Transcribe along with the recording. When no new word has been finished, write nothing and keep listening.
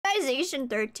Civilization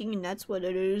 13, that's what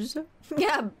it is.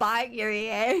 Yeah, bye,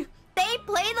 Kyrie. They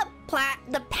play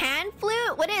the pan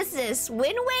flute? What is this?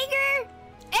 Wind Waker?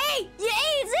 Hey! Yeah,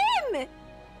 it's him!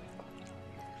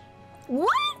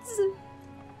 What?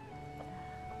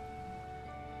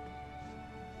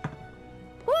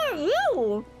 Who are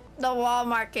you? The wall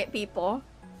market people.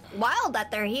 Wild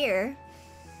that they're here.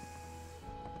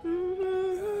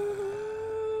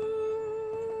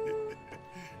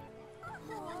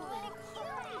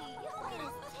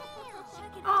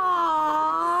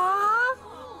 Aww.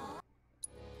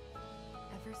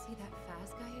 Ever see that Faz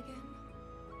guy again?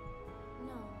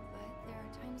 No, but there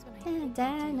are times when I think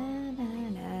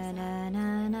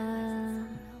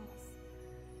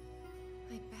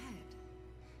I bet.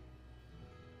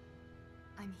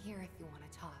 I'm here if you want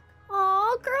to talk.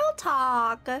 Aw, girl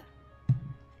talk.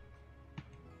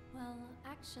 Well,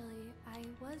 actually, I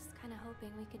was kind of hoping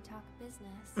we could talk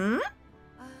business. Hmm?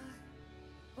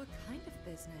 What kind of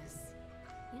business?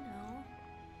 You know,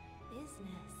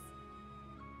 business.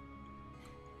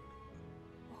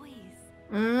 Boys.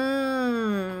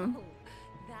 Mmm. Oh,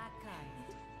 that kind.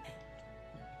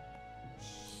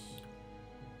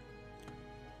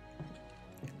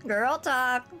 Girl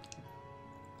talk.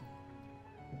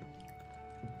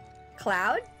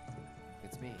 Cloud?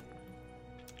 It's me.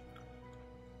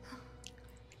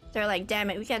 They're like, damn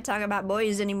it, we can't talk about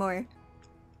boys anymore.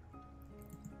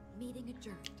 Meeting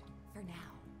adjourned for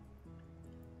now.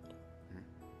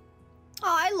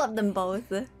 Oh, I love them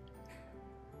both.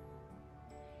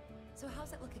 So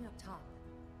how's it looking up top?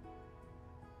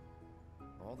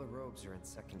 All the robes are in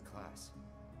second class.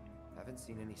 Haven't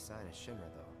seen any sign of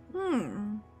Shinra though.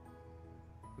 Hmm.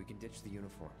 We can ditch the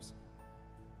uniforms.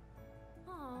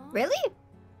 Aw. Really?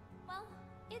 Well,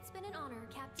 it's been an honor,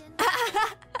 Captain.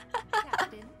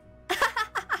 Captain.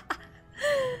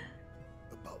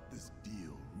 About this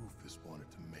deal Rufus wanted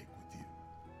to make with you.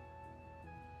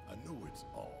 I know it's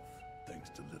off, thanks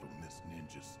to little Miss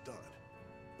Ninja's stunt,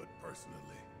 but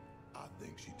personally, I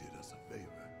think she did us a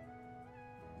favor.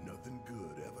 Nothing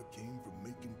good ever came from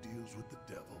making deals with the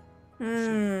devil.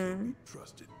 Shinra can be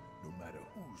trusted, no matter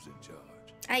who's in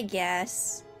charge. I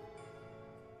guess.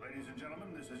 Ladies and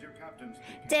gentlemen, this is your captain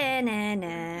speaking. Dun-dun-dun.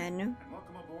 And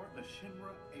welcome aboard the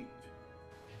Shinra 8.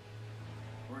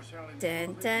 We're sailing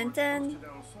Dun, dun, dun. Costa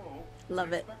Del Sol.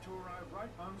 Love it. Expect to arrive right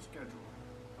on schedule.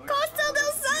 Costa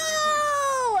del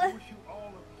Sol! I wish you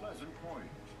all a pleasant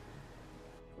voyage.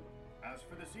 As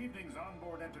for this evening's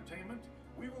onboard entertainment,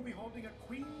 we will be holding a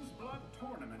Queen's Blood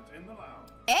tournament in the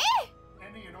lounge. Eh?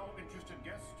 Any and all interested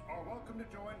guests are welcome to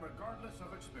join regardless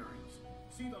of experience.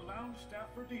 See the lounge staff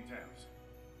for details.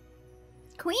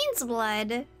 Queen's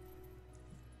Blood.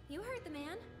 You heard the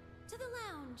man. To the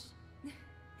lounge.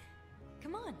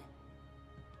 Come on.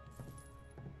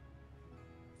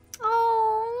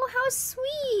 Oh, how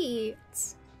sweet.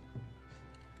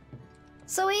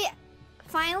 So we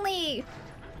finally...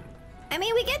 I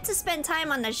mean, we get to spend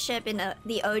time on the ship in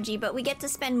the OG, but we get to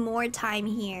spend more time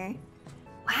here.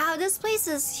 Wow, this place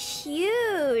is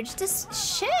huge. This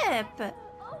ship.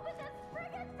 Open this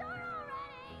friggin' door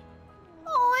already!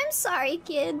 Oh, I'm sorry,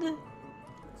 kid.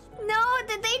 No,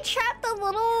 did they trap the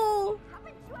little...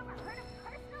 Haven't you ever heard of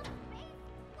personal space?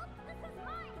 Look, this is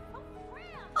mine. So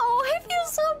grand. Oh, I feel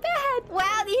so bad.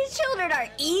 Wow, these children are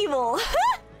evil.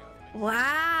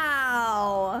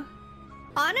 Wow.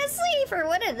 Honestly, for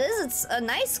what it is, it's a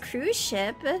nice cruise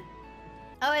ship.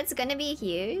 Oh, it's gonna be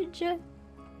huge.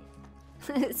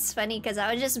 It's funny because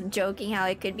I was just joking how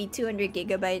it could be 200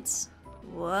 gigabytes.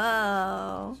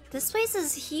 Whoa. This place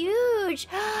is huge.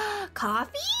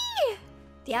 Coffee?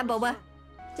 Yeah, boba.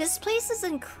 This place is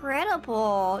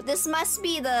incredible. This must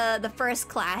be the first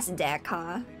class deck,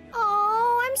 huh?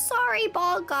 Oh, I'm sorry,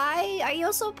 ball guy. Are you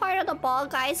also part of the ball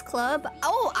guys club?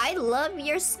 Oh, I love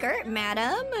your skirt,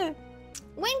 madam.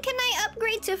 When can I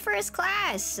upgrade to first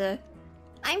class?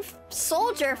 I'm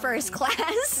soldier first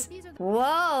class.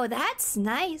 Whoa, that's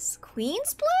nice.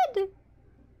 Queen's Blood?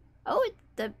 Oh,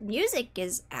 the music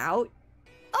is out.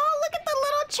 Oh, look at the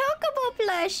little chocobo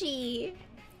plushie.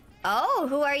 Oh,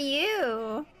 who are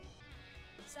you?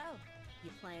 So,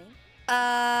 you playing?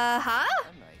 Huh? I'm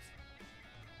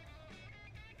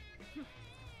nice.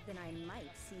 Then I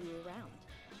might see you around.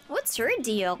 What's her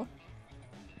deal?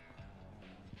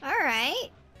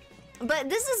 Alright. But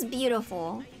this is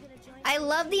beautiful. I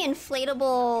love the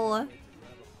inflatable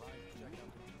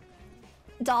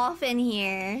dolphin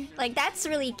here. Like, that's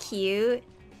really cute.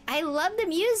 I love the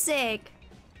music.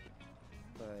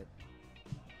 But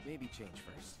maybe change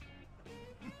first.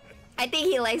 I think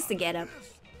he likes to get up.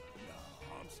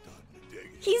 I'm starting to dig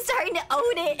it. He's starting to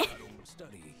own it.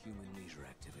 Study human leisure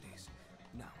activities.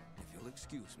 Now, if you'll excuse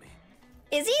Excuse me.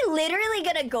 Is he literally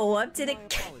gonna go up to the... My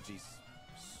apologies,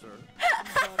 sir.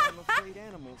 But I'm afraid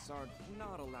animals are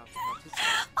not allowed to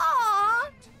participate. Aww!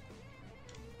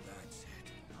 That's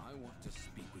it. I want to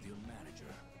speak with your manager.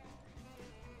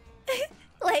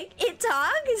 Like, it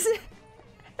talks?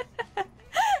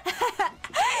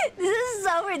 This is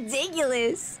so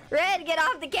ridiculous. Red, get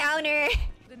off the counter.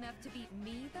 Good enough to beat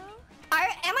me, though?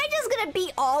 Am I just gonna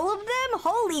beat all of them?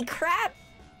 Holy crap.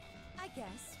 I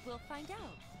guess we'll find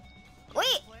out.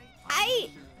 Wait,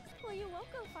 Well, you won't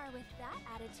go far with that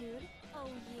attitude. Oh,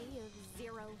 ye of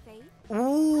zero faith. Now's my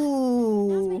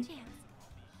Ooh. chance.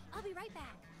 I'll be right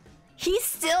back. He's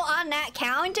still on that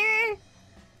counter?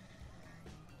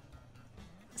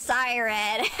 Sorry,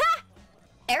 Red.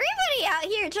 Everybody out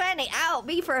here trying to out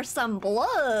me for some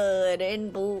blood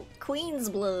and Queen's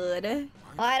blood. Well,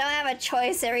 I don't have a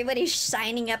choice. Everybody's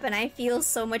signing up and I feel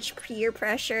so much peer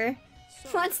pressure.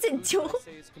 Wants to duel?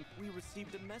 We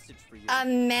received a message for you. A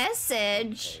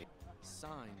message?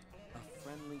 Signed, a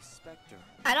friendly specter.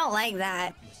 I don't like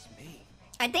that. Miss me.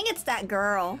 I think it's that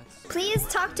girl. Please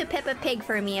talk to Peppa Pig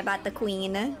for me about the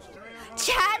queen.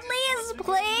 Chadley is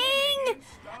playing?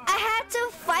 I had to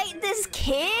fight this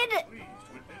kid?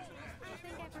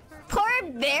 Poor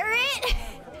Barrett?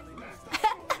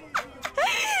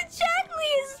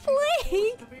 Chadley is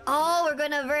playing? Oh, we're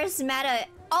gonna verse meta.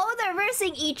 Oh, they're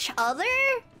versing each other?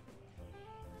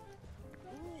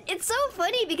 It's so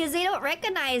funny because they don't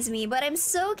recognize me, but I'm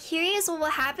so curious what will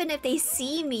happen if they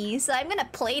see me. So I'm gonna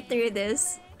play through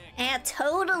this. Yeah,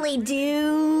 totally,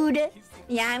 dude.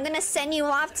 Yeah, I'm gonna send you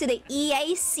off to the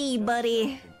EAC,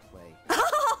 buddy.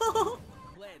 Oh!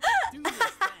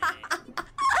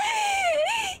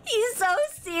 He's so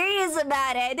serious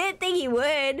about it. I didn't think he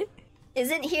would.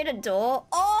 Isn't here to duel?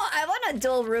 Oh, I want to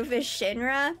duel Rufus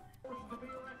Shinra.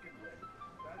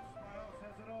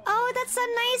 Oh, that's a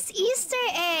nice Easter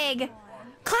egg.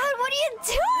 Cloud, what are you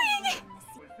doing?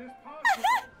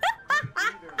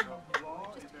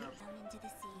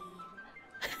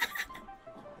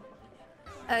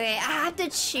 Okay, I have to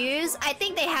choose. I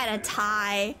think they had a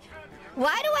tie.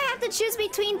 Why do I have to choose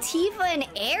between Tifa and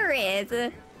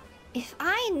Aerith? If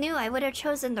I knew, I would have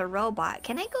chosen the robot.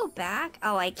 Can I go back?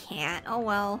 Oh, I can't. Oh,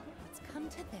 well. It's come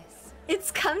to this.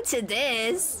 It's come to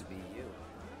this. To be you.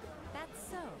 That's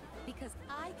so, because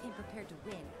I came prepared to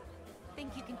win.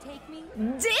 Think you can take me?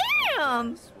 Damn!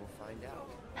 Yes, we'll find out.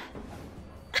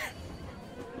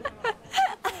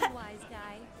 Hey, wise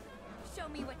guy. Show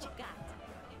me what you got.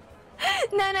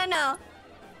 No, no, no.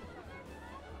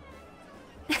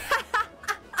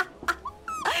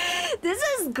 This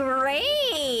is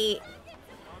great.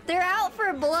 They're out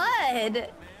for blood.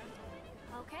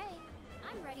 Okay,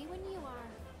 I'm ready when you are.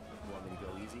 Want me to go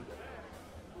easy?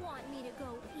 Want me to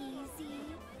go easy?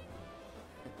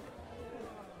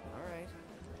 Alright.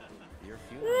 Your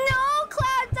funeral. No,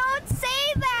 Cloud, don't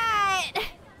say that.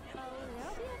 Oh,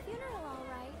 there'll be a funeral, all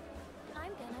right.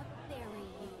 I'm gonna bury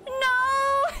you. No.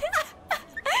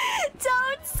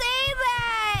 Don't say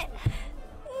that.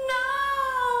 No.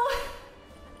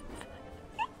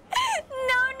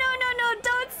 No, no, no, no,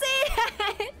 don't say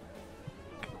that.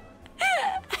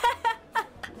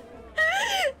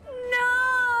 No.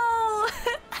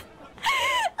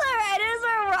 The writers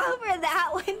were wrong for that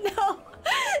one. No.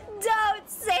 Don't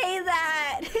say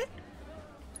that.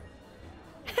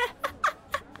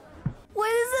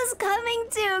 What is this coming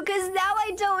to? Because now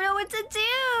I don't know what to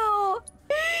do.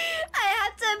 I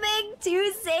have to make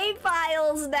 2 save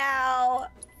files now.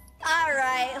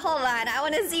 Alright, hold on. I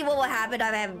want to see what will happen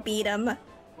if I beat him.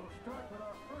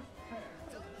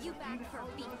 You back for a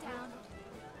beatdown?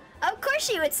 Of course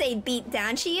she would say beat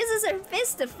down. She uses her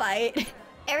fist to fight.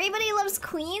 Everybody loves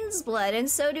Queen's blood, and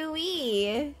so do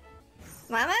we.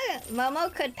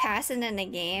 Momo could pass it in the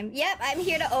game. Yep, I'm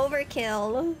here to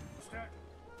overkill.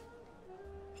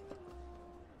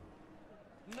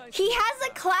 He has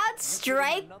a cloud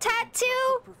stripe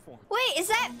tattoo? Wait, is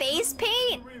that face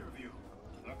paint?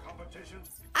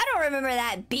 I don't remember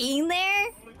that being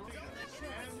there.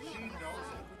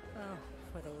 Oh,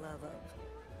 for the love of...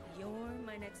 You're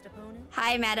my next opponent?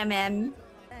 Hi, Madam M.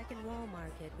 Back in Wall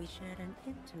Market, we shared an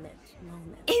intimate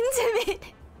moment.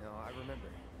 Intimate. No, I remember.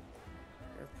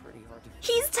 They're pretty hard to...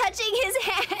 He's touching his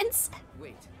hands.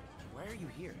 Wait, why are you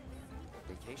here?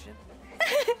 Vacation?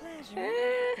 Pleasure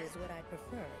is what I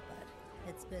prefer, but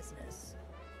it's business.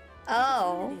 Oh.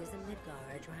 Opportunities in Midgar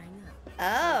are drying up.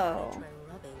 Oh. I try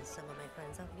rubbing some of my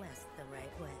friends out west the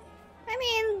right way. I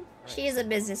mean, she is a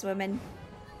businesswoman.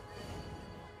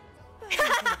 But I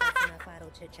think that's enough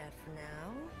idle chit-chat for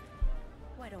now.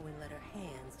 Why don't we let our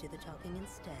hands do the talking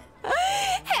instead?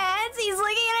 Hands He's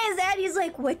looking at his hand. He's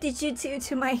like, what did you do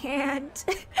to my hand?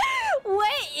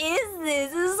 What is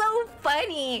this? This is so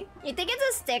funny. You think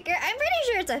it's a sticker? I'm pretty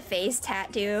sure it's a face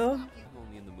tattoo. I'm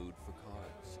only in the mood for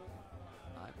cards.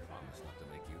 I promise not to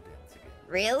make you dance again.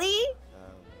 Really?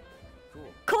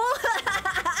 Cool. Cool.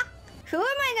 Who am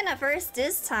I gonna first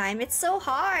this time? It's so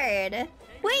hard.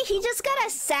 Wait, he just got a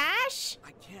sash?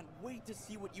 I can't wait to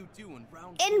see what you do in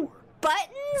round In 4.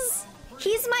 buttons?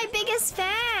 He's my biggest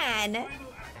fan. I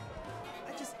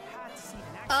just had to see an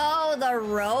action. Oh, the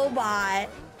robot.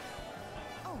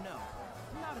 Oh no,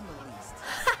 not in the least.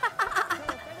 So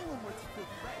if anyone were to feel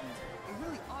threatened, it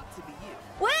really ought to be you.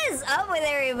 What is up with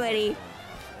everybody?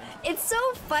 It's so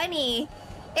funny.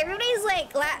 Everybody's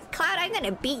like, Cloud, I'm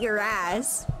gonna beat your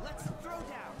ass. Let's throw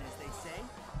down, as they say.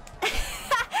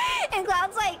 And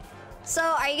Cloud's like, so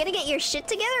are you gonna get your shit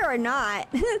together or not?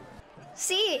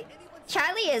 See,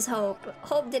 Charlie is Hope.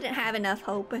 Hope didn't have enough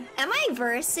hope. Am I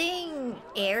versing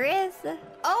Aerith?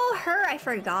 Oh, her, I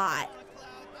forgot.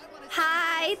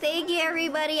 Hi, thank you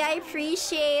everybody, I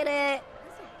appreciate it.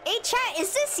 Hey chat,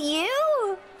 is this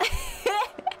you?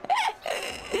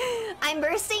 I'm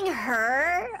bursting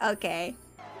her? Okay.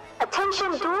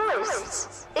 Attention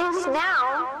duelists, is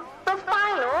now the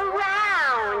final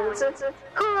round.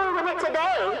 Who will win it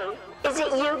today? Is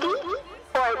it Yugi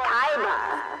or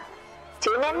Kaiba?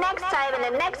 Tune in next time in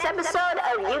the next episode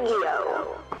of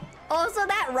Yu-Gi-Oh! Also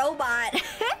that robot.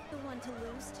 The one to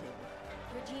lose to.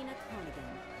 Regina Conigan,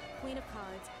 Queen of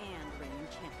Cards and reigning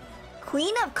champion.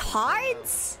 Queen of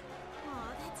Cards?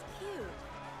 Aw, that's cute.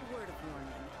 Word of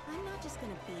warning. I'm not just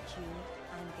gonna beat you,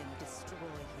 I'm gonna destroy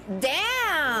you.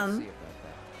 Damn! See about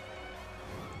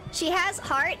that. She has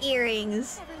heart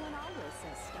earrings. Everyone always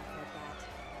says stuff like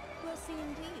that. We'll see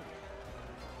indeed.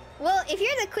 Well, if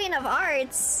you're the Queen of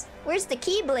Hearts, where's the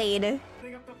Keyblade?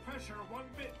 Putting up the pressure one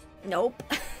bit. Nope.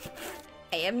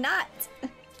 I am not.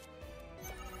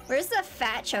 Where's the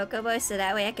fat chocobo so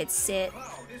that way I could sit?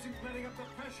 Cloud isn't letting up the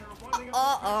pressure, winding up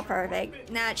Oh, the oh, pressure one perfect.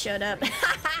 bit. Now it showed up.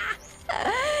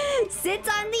 Sits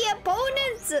on the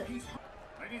opponents. Ladies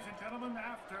and gentlemen,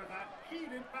 after that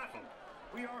heated battle,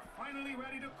 we are finally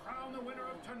ready to crown the winner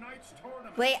of tonight's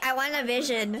tournament. Wait, I want a To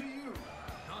vision. you.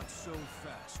 Not so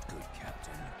fast, good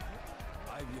captain.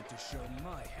 I've yet to show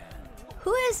my hand.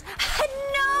 Who is?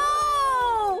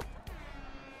 No!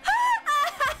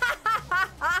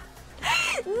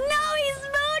 No, he's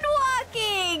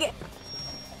moonwalking!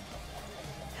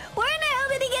 Where in the hell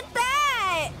did he get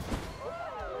that?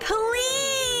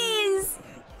 Please!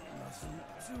 Nothing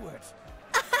to it.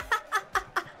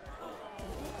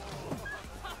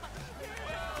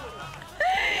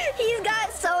 He's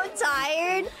got so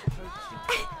tired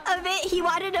of it, he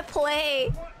wanted to play.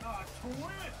 What a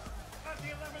twist! At the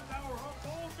 11th hour, a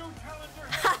bold new challenger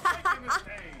has taken the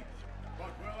stage.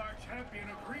 But will our champion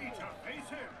agree to face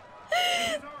him?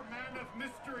 Is our man of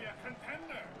mystery a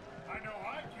contender? I know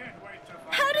I can't wait to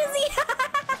find How does he?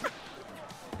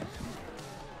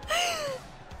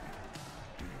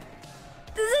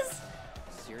 This is.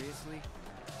 Seriously?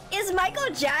 Is Michael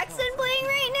Jackson playing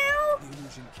right now? The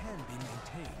illusion can be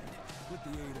maintained with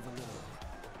the aid of a little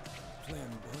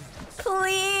flamboyance.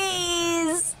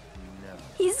 Please. No.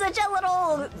 He's such a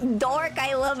little dork.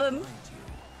 I love him. Mind you,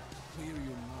 clear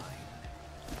your mind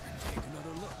and take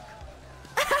another look.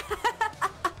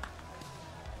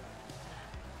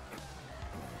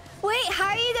 Wait, how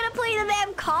are you gonna play the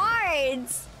damn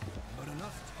cards? But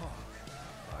enough talk.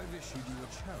 I've issued you a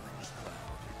challenge,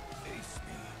 Cloud. Face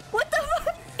me. What the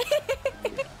fuck?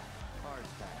 Card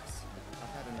packs.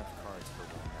 I've had enough cards for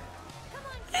one night. Come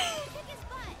on, Cloud, kick his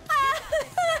butt.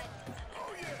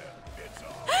 Oh yeah, it's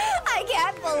all. I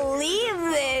can't believe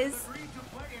this. agreed to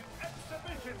play an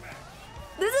exhibition match.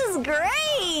 This is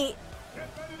great. Get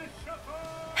ready to shuffle!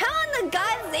 How in the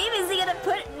God's name is he gonna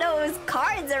put those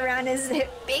cards around his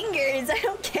fingers? I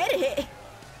don't get it.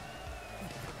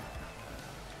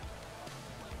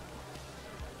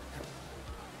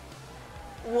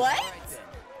 What?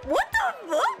 What the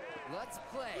fuck? Let's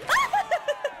play.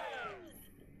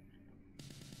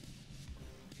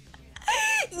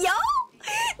 Yo?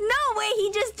 No way,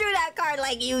 he just drew that card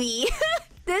like Yugi.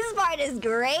 This part is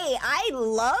great. I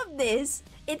love this.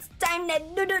 It's time to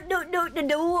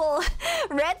duel.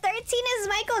 Red 13 is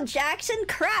Michael Jackson.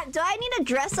 Crap, do I need to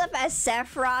dress up as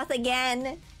Sephiroth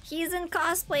again? He's in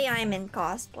cosplay, I'm in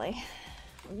cosplay.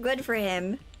 Good for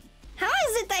him. How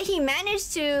is it that he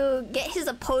managed to get his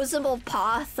opposable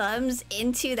paw thumbs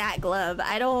into that glove?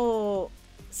 I don't...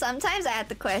 Sometimes I have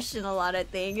to question a lot of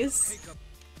things.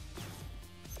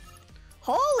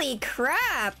 Holy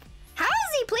crap! How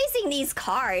is he placing these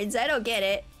cards? I don't get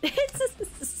it.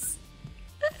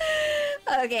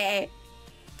 Okay.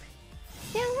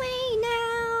 Away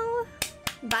now.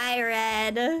 Bye,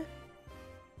 Red.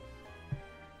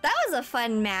 That was a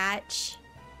fun match.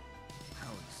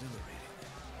 How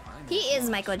exhilarating. He is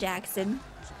Michael Jackson.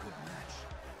 It was a good match.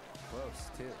 Close,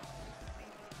 too.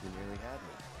 You nearly had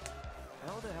me.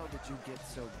 How the hell did you get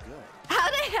so good? How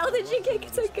the hell did you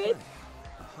get so good?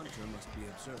 A hunter must be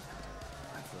observant.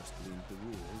 I first gleaned the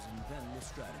rules and then the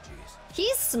strategies.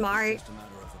 He's smart. It's just a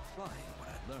matter of applying what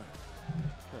I learned.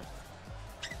 Huh.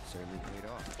 Certainly paid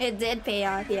off. It did pay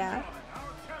off, yeah.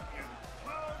 Our champion,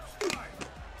 Cloud Strife.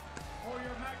 For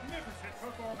your magnificent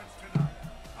performance tonight,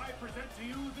 I present to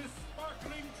you this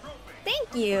sparkling trophy.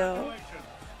 Thank you. Congratulations.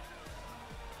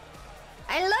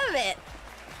 I love it.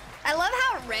 I love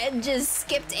how Red just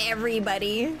skipped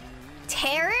everybody.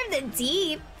 Terror of the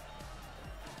Deep.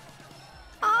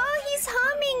 Oh, he's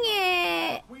humming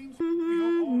it. Queens, we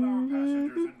hope all our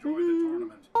passengers enjoy the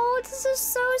tournament. Oh, this is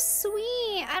so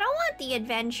sweet. I don't want the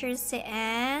adventures to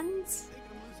end.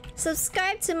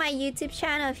 Subscribe to my YouTube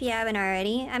channel if you haven't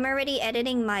already. I'm already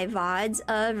editing my VODs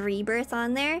of Rebirth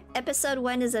on there. Episode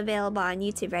 1 is available on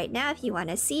YouTube right now if you want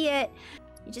to see it.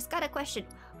 You just got a question.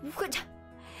 What?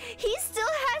 He still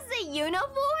has the uniform?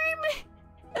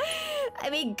 I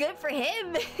mean, good for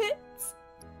him.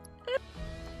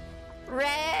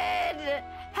 Red.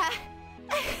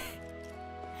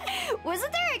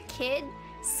 Wasn't there a kid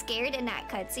scared in that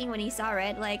cutscene when he saw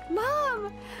Red? Like,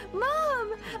 Mom,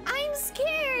 I'm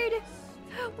scared.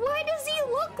 Why does he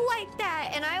look like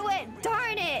that? And I went,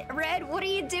 darn it, Red, what are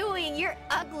you doing? You're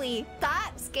ugly.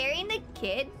 Stop scaring the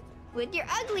kid with your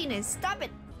ugliness. Stop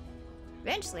it.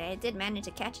 Eventually, I did manage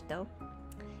to catch it, though.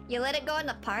 You let it go in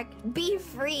the park. Be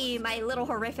free, my little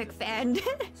horrific fan.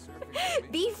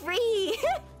 Be free.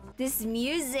 This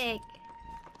music.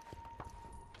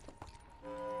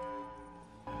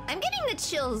 I'm getting the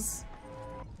chills.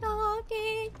 Oh,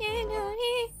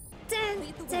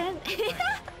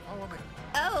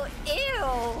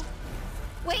 ew.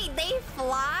 Wait, they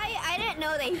fly? I didn't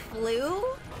know they flew.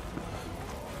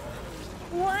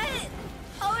 What?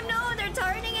 Oh no, they're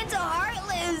turning into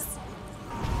Heartless.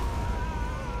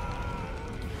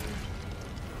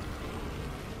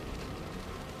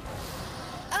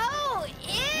 Oh,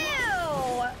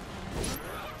 ew.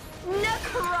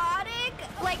 Necrotic?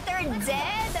 Like they're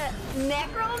dead?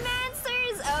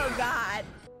 Necromancers? Oh god.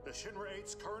 The Shinra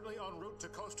 8's currently en route to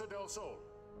Costa Del Sol.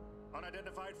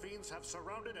 Unidentified fiends have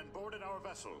surrounded and boarded our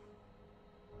vessel.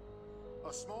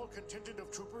 A small contingent of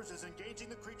troopers is engaging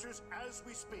the creatures as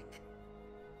we speak.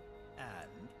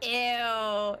 And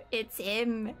Ew, it's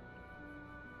him.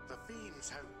 The fiends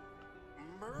have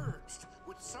merged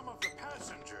with some of the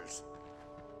passengers.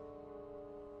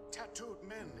 Tattooed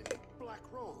men in black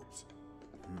robes.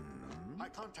 I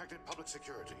contacted public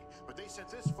security, but they said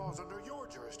this falls under your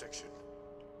jurisdiction.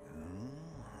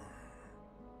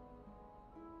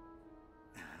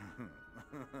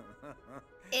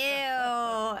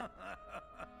 Ew.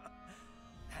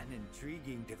 An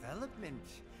intriguing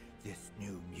development, this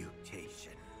new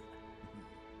mutation.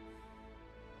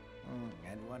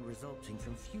 And one resulting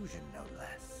from fusion, no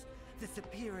less. The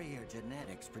superior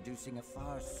genetics producing a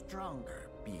far stronger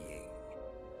being.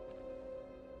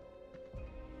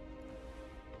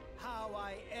 How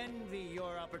I envy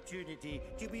your opportunity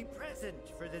to be present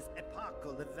for this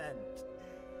epochal event.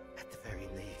 At the very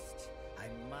least, I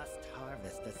must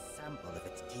harvest a sample of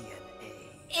its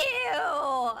DNA.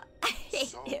 Ew. I hate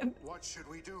So, him. what should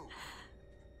we do?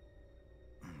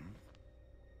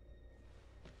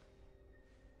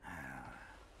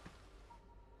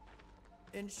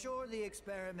 Ensure the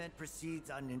experiment proceeds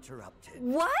uninterrupted.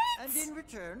 What? And in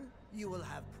return, you will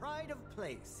have pride of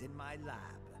place in my lab.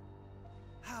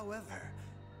 However,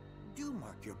 do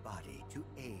mark your body to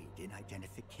aid in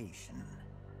identification.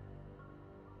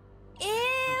 Ew.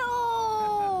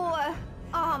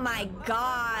 Oh my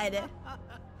god.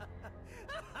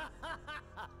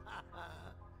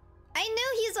 I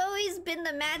knew he's always been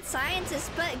the mad scientist,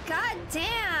 but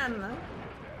goddamn.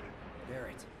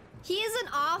 Barrett. He is an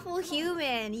awful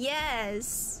human,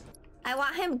 yes. I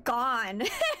want him gone.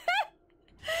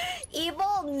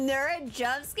 Evil nerd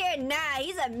jump scare? Nah,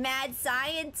 he's a mad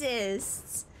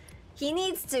scientist. He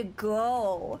needs to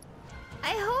go.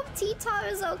 I hope T-Top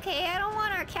is okay. I don't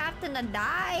want our captain to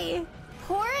die.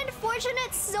 Poor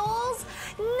unfortunate souls?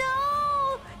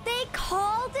 No! They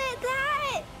called it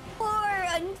that! Poor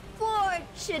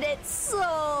unfortunate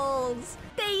souls.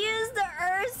 They used the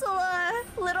Ursula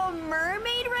Little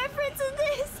Mermaid reference in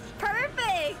this?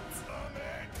 Perfect!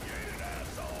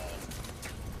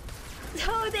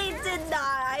 No, they did not.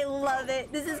 I love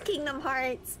it. This is Kingdom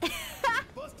Hearts.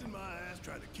 Busting my ass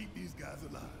trying to keep these guys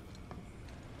alive.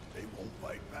 They won't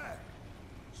fight back.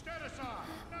 Stand aside,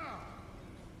 now!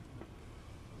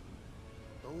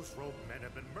 Those rogue men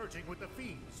have been merging with the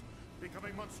fiends,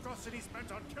 becoming monstrosities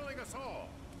bent on killing us all.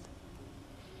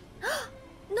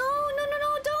 No,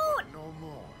 don't! No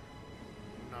more.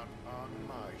 Not on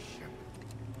my ship.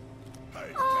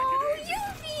 Hey, Oh, take it easy.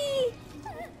 Yuffie!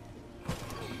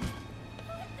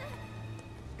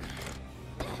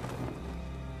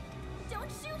 Don't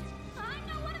shoot! I'm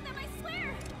not one of them, I swear!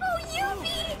 Oh,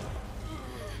 Yuffie!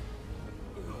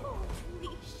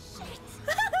 Holy shit!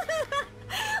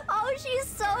 Oh, she's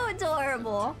so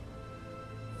adorable.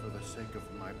 For the sake of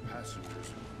my passengers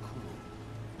and crew.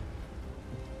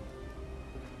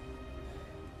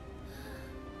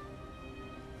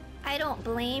 I don't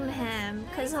blame him,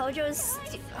 cause Hojo's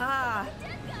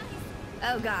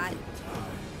oh god.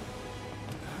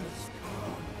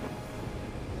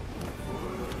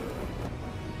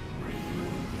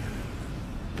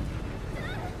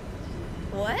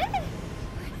 What?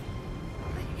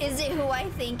 Is it who I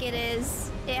think it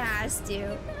is? It has to.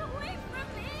 Get away from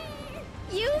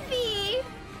me! Yuffie!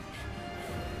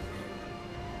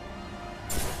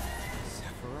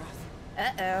 Sephiroth?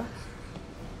 Uh-oh.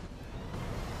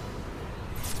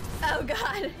 Oh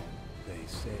god. They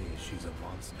say she's a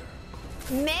monster.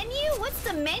 Menu? What's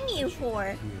the menu for?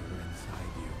 Here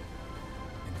inside you,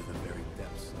 into the very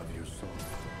depths of your soul.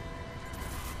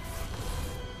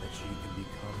 That she can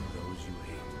become those you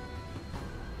hate,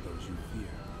 those you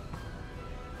fear,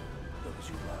 those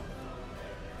you love.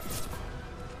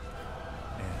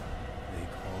 And they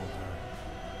call her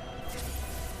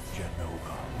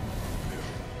Genova.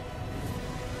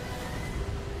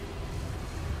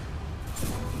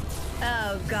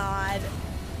 Oh god.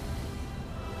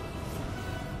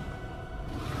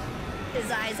 His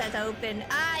eyes had to open.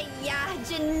 Ah, yeah,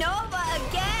 Genova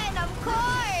again, of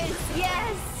course!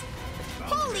 Yes!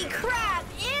 Holy crap!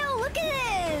 Ew, look at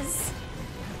this!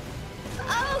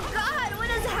 Oh god, what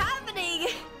is happening?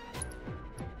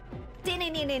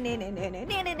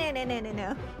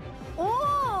 No.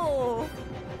 Oh!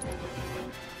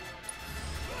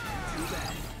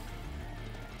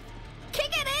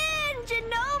 Kick it in,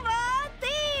 Genova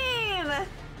theme!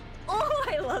 Oh,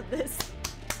 I love this.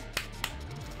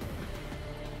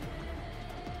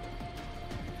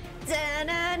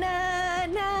 Da-na-na-na-na.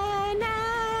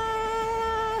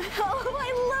 Oh,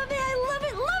 I love it, I love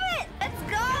it, love it! Let's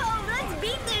go! Let's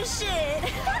beat this shit!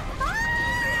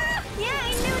 Yeah,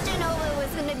 I knew Genova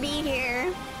was gonna be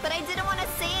here, but I didn't want to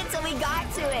say it till we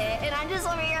got to it, and I'm just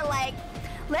over here like,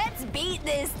 let's beat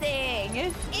this thing!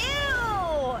 Ew!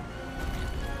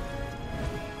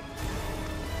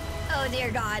 Oh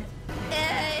dear god.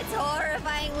 It's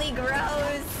horrifyingly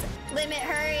gross. Limit,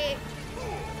 hurry.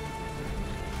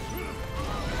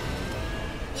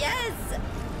 Yes!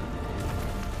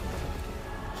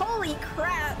 Holy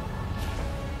crap!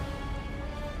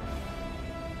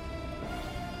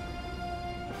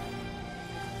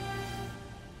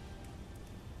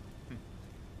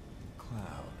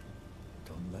 Cloud,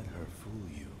 don't let her fool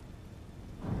you.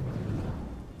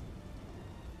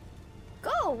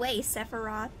 Go away,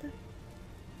 Sephiroth.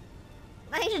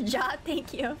 Nice job,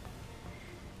 thank you.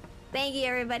 Thank you,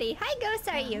 everybody. Hi, Ghost,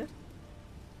 how are you?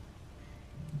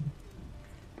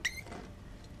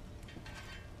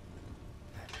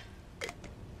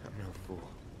 I'm no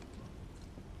fool.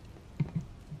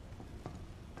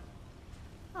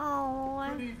 Oh.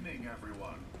 Good evening,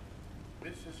 everyone.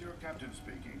 This is your captain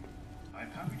speaking.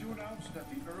 I'm happy to announce that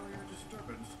the earlier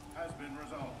disturbance has been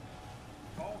resolved.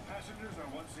 All passengers are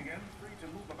once again free to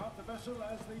move about the vessel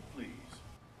as they please.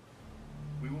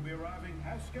 We will be arriving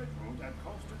as scheduled at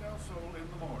Costa Del Sol in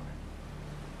the morning.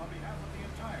 On behalf of the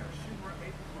entire Shinra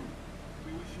 8 crew,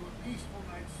 we wish you a peaceful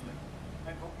night's sleep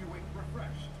and hope you wake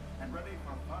refreshed and ready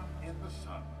for fun in the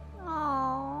sun.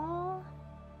 Aww.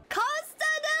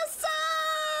 Costa del Sol!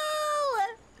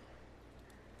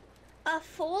 A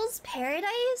fool's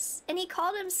paradise? And he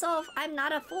called himself, I'm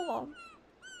not a fool.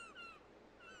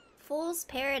 Fool's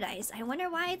paradise. I wonder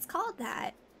why it's called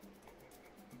that.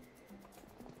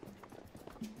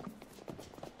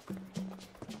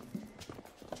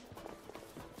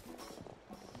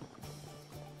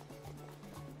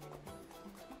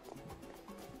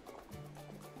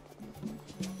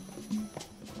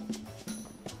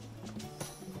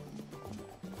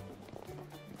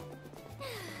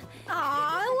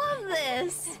 Aw, I love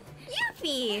this!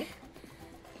 Yuffie!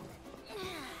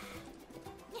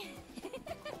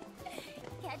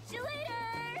 Catch you later!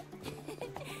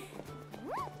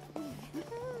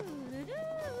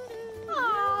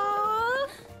 Aww!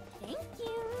 Thank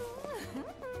you!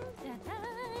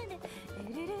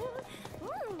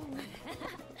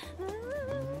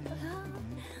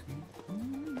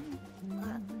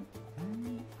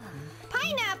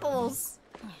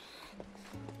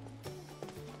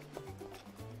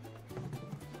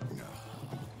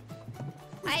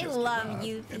 I just love arrived,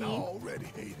 Yuffie. and I already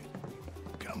hate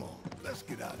it. Come on, let's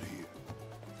get out of here.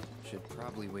 Should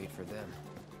probably wait for them.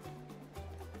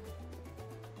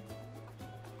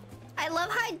 I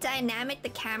love how dynamic the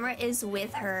camera is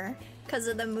with her because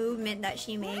of the movement that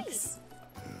she makes.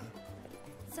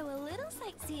 So a little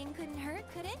sightseeing couldn't hurt,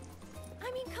 could it?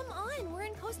 I mean, come on, we're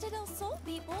in Costa del Sol,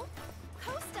 people.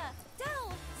 Costa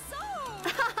del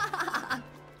Sol!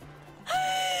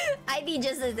 I'd be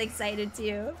just as excited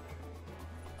too.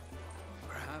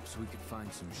 Perhaps we could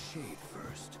find some shade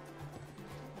first.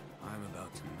 I'm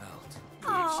about to melt.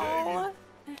 Oh,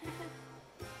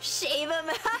 shave him.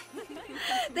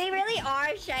 They really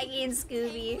are Shaggy and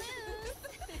Scooby.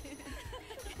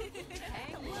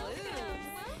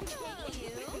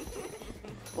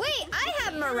 Wait, I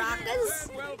have maracas.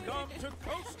 And welcome to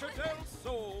Costa del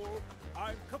Sol.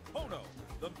 I'm Capono,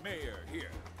 the mayor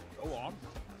here. Go on.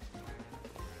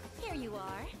 Here you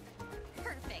are.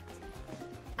 Perfect.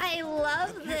 I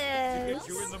love To this. get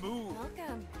you in the mood.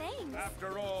 Welcome. Thanks.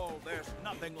 After all, there's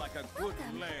nothing like a good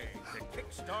leg to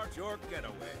kickstart your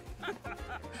getaway.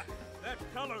 That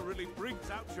color really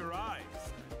brings out your eyes.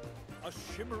 A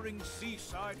shimmering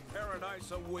seaside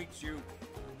paradise awaits you,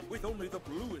 with only the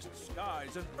bluest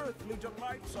skies and earthly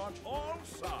delights on all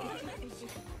sides.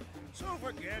 So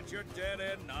forget your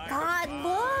dead-end night. God,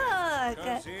 look!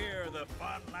 Because here the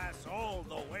fun lasts all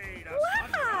the way to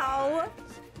Wow!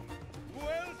 sunrise.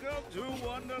 Welcome to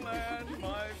Wonderland,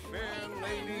 my fair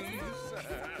ladies.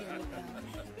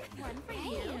 One for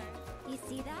you. You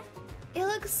see that? It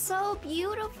looks so Yeah,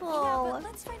 beautiful. but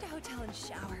let's find a hotel and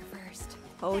shower first.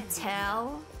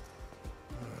 Hotel.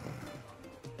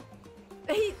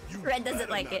 Red doesn't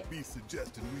better like not it. Be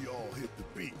suggesting we all hit the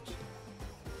beach.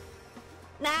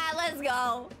 Nah, let's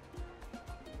go.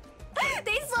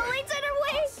 They slowly turn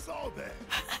I away. saw that.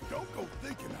 Don't go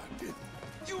thinking I didn't.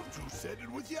 You two said it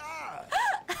with your eyes.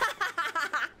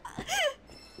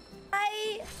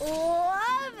 I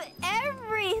love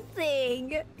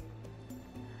everything.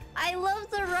 I love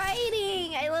the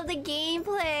writing. I love the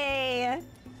gameplay.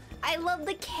 I love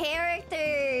the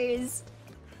characters.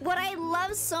 What I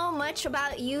love so much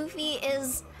about Yuffie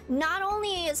is not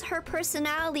only is her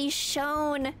personality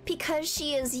shown because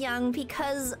she is young,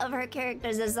 because of her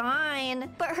character's design,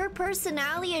 but her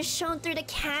personality is shown through the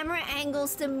camera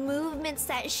angles, the movements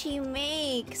that she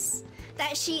makes.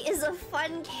 That she is a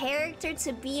fun character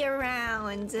to be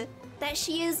around. That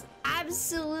she is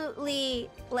absolutely,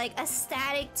 like,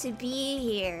 ecstatic to be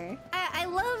here. I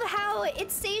love how it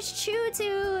stays true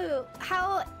to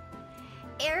how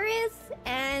Aerith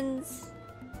and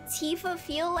Tifa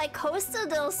feel like Costa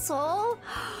del Sol.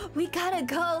 We gotta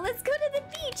go. Let's go to the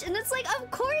beach. And it's like,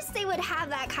 of course they would have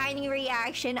that kind of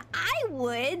reaction. I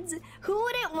would. Who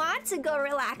wouldn't want to go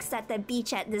relax at the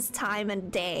beach at this time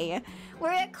of day?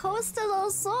 We're at Costa del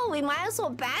Sol. We might as well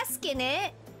bask in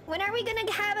it. When are we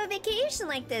gonna have a vacation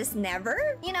like this?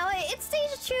 Never? You know, it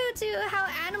stays true to how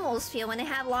animals feel when they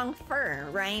have long fur,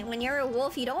 right? When you're a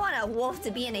wolf, you don't want a wolf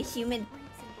to be in a humid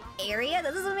area.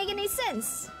 That doesn't make any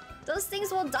sense. Those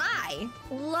things will die.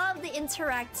 Love the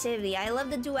interactivity. I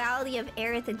love the duality of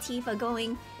Aerith and Tifa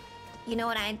going, you know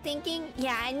what I'm thinking?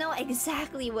 Yeah, I know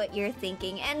exactly what you're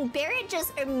thinking. And Barrett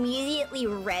just immediately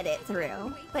read it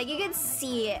through. Like, you could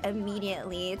see it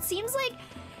immediately. It seems like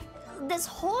this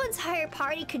whole entire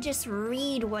party could just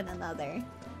read one another.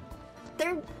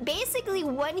 They're basically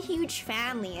one huge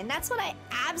family, and that's what I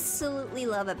absolutely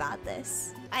love about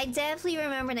this. I definitely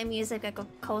remember the music of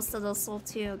Costa del Sol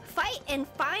too. Fight and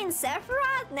find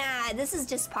Sephiroth? Nah, this is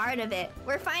just part of it.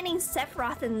 We're finding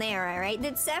Sephiroth in there, alright?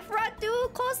 Did Sephiroth do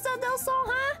Costa del Sol,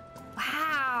 huh?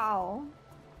 Wow.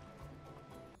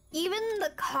 Even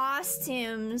the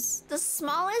costumes, the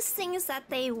smallest things that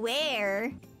they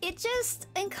wear, it just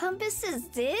encompasses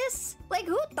this? Like,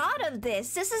 who thought of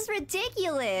this? This is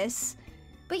ridiculous.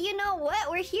 But you know what?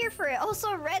 We're here for it.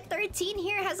 Also, Red 13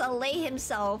 here has a lay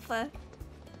himself.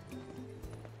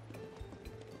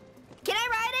 Can I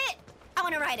ride it? I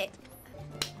want to ride it.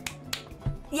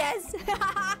 Yes.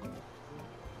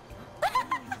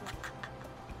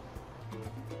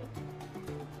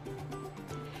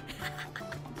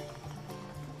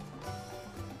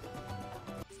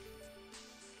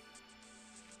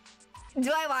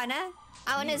 Do I wanna?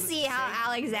 I wanna see how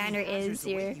Alexander is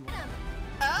here.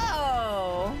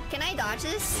 Oh! Can I dodge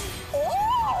this?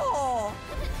 Oh!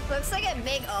 Looks like a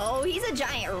big O. He's a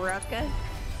giant rook.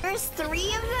 There's 3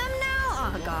 of them now?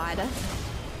 Oh god.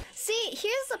 See,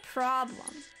 here's the problem.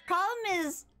 Problem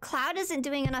is, Cloud isn't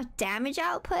doing enough damage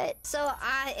output. So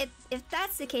if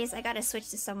that's the case, I gotta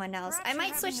switch to someone else. I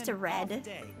might switch to Red.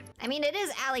 I mean, it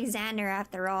is Alexander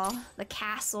after all. The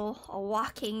castle, a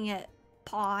walking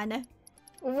pawn.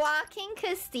 Walking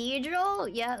cathedral?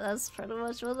 Yeah, that's pretty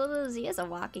much what it is. He is a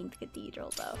walking cathedral,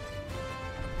 though.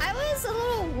 I was a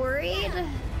little worried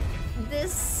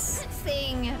this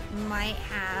thing might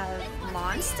have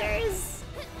monsters.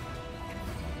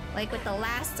 Like with the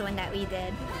last one that we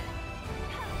did.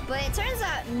 But it turns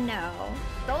out, no.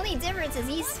 The only difference is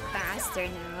he's faster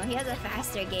now. He has a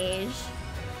faster gauge.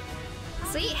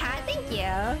 Sweet hat, thank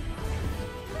you.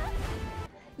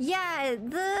 Yeah,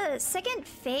 the second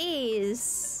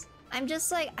phase. I'm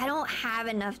just like, I don't have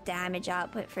enough damage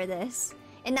output for this.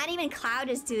 And not even Cloud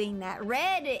is doing that.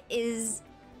 Red is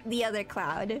the other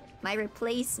Cloud, my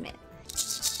replacement.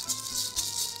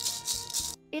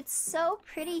 It's so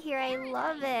pretty here, I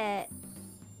love it.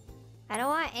 I don't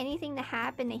want anything to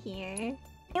happen to here.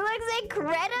 It looks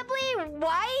incredibly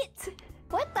white!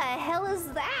 What the hell is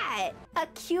that? A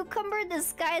cucumber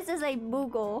disguised as a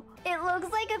Moogle. It looks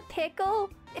like a pickle.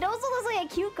 It also looks like a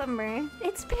cucumber.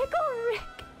 It's Pickle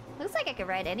Rick. Looks like I could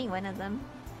ride any one of them.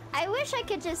 I wish I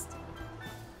could just...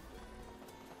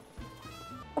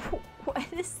 What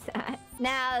is that?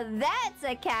 Now that's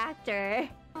a cactor.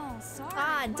 Oh, sorry.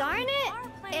 Ah, darn it!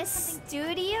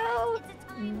 Estudio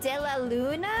de la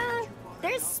Luna?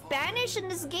 There's Spanish in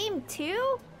this game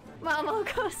too? Mamo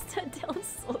Costa del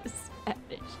Sol is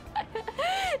Spanish.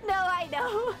 No, I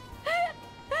know.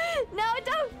 No,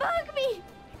 don't bug me!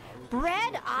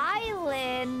 Bread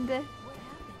Island.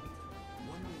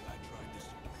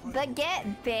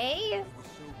 Baguette Bay?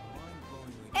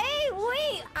 Hey,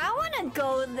 wait! I wanna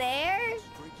go there!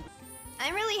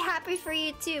 I'm really happy for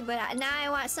you too, but now I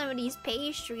want some of these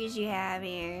pastries you have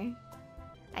here.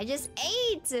 I just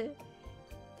ate!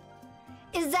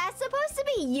 Is that supposed to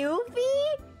be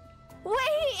Yuffie?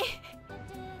 Wait!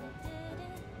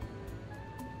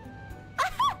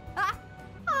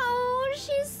 Oh,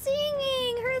 she's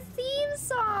singing her theme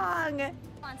song!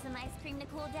 Want some ice cream to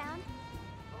cool down?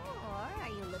 Or are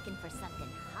you looking for something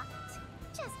hot?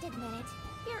 Just admit it.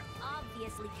 You're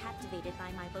obviously captivated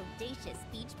by my bodacious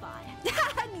beach bod.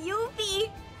 Yuffie!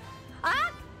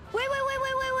 Ah! Wait!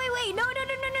 No!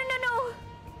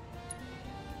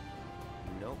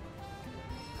 Nope.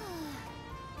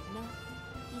 No,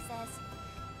 he says,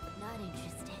 not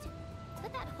interested.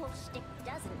 But that whole shtick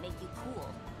doesn't make you cool.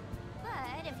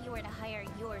 But if you were to hire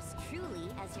yours truly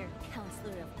as your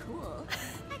counselor of cool,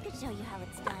 I could show you how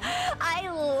it's done. I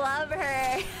love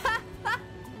her!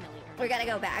 We gotta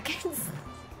go back.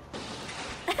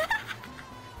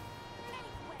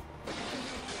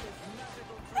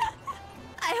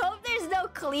 I hope there's no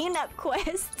cleanup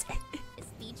quest.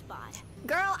 Beach bod.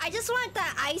 Girl, I just want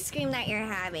that ice cream that you're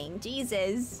having.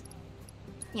 Jesus.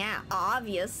 Yeah,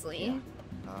 obviously. Yeah,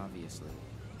 obviously.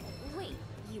 Wait,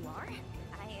 you are?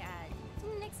 I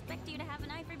didn't expect you to have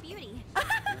an eye for beauty.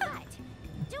 But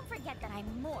don't forget that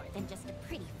I'm more than just a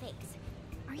pretty face.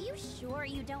 Are you sure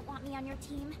you don't want me on your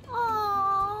team?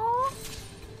 Aww.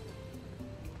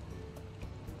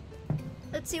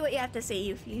 Let's see what you have to say,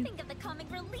 Yuffie. Think of the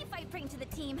comic relief I bring to the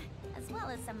team, as well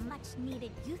as some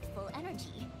much-needed youthful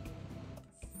energy.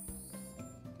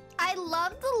 I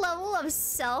love the level of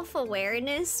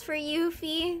self-awareness for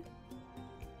Yuffie.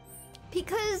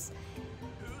 Because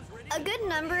a good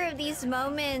number of these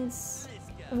moments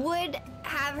would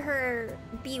have her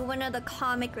be one of the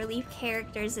comic relief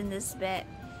characters in this bit.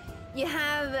 You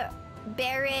have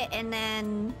Barrett and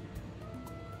then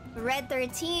Red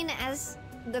 13 as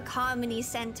the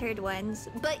comedy-centered ones,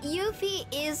 but Yuffie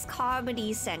is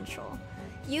comedy central.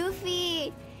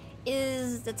 Yuffie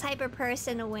is the type of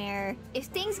person where if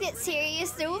things get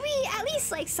serious, there will be at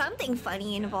least like something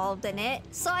funny involved in it.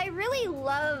 So I really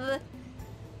love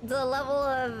the level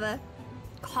of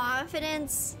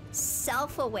confidence,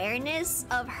 self-awareness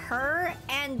of her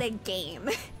and the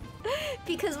game.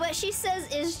 Because what she says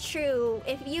is true.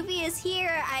 If Yuffie is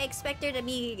here, I expect there to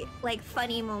be like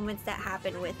funny moments that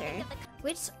happen with her.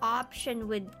 Which option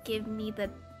would give me the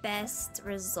best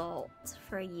result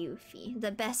for Yuffie?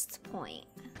 The best point?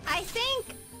 I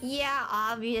think, yeah,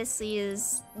 obviously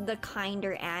is the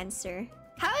kinder answer.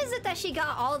 How is it that she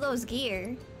got all those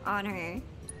gear on her?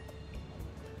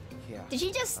 Yeah. Did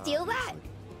she just steal that?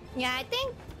 Yeah, I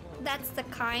think that's the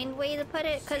kind way to put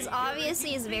it, because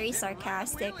obviously it's very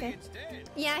sarcastic.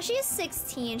 Yeah, she's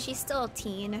 16. She's still a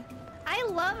teen. I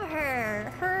love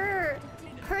her. Her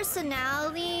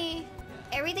personality,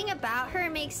 everything about her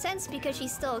makes sense because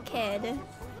she's still a kid.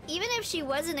 Even if she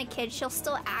wasn't a kid, she'll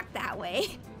still act that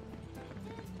way.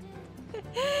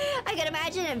 I can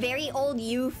imagine a very old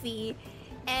Yuffie,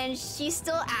 and she's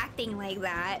still acting like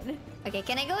that. Okay,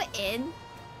 can I go in?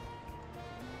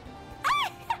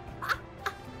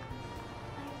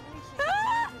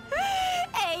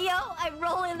 Hey, yo, I'm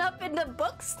rolling up in the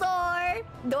bookstore.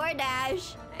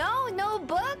 DoorDash. No, no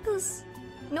books.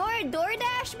 Nor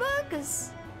DoorDash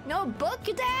books. No book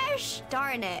dash.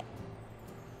 Darn it.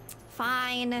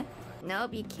 Fine.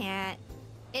 Nope, you can't.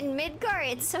 In Midgar,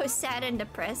 it's so sad and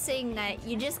depressing that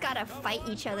you just gotta fight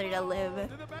each other to live.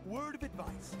 Word of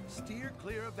advice, steer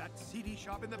clear of that CD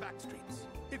shop in the back streets.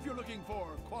 If you're looking for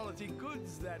quality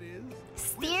goods, that is.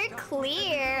 Steer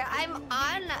clear? I'm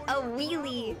on a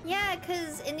wheelie. Yeah,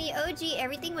 because in the OG,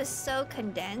 everything was so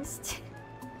condensed.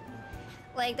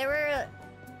 Like, there were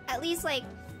at least like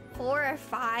 4 or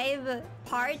 5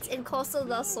 parts in Costa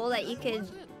Del Sol that you could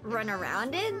run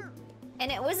around in.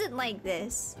 And it wasn't like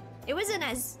this. It wasn't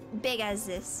as big as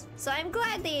this. So I'm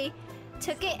glad they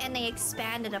took it and they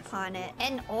expanded upon it.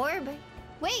 An orb?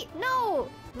 Wait, no!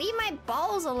 Leave my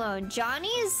balls alone.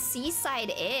 Johnny's Seaside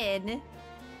Inn.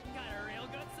 Got a real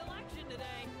good selection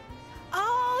today.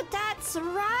 Oh, that's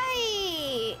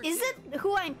right! Is it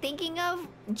who I'm thinking of?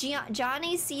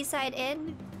 Johnny's Seaside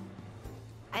Inn?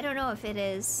 I don't know if it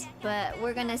is, but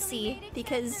we're gonna see.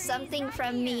 Because something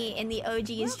from me in the OG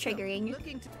is triggering.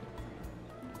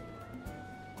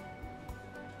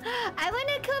 I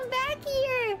wanna come back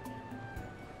here!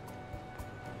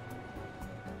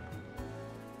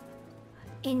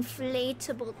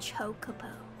 Inflatable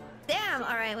chocobo. Damn,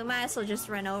 alright, we might as well just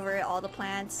run over all the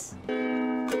plants. No!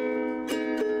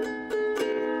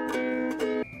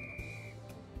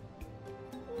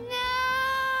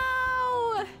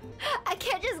 I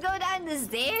can't just go down the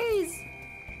stairs!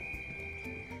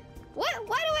 What?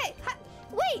 Why do I...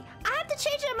 Wait, I have to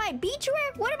change into my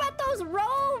beachwear? What about those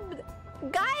robed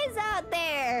guys out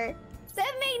there?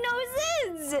 That make no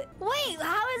sense! Wait,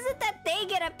 how is it that they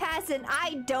get a pass and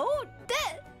I don't?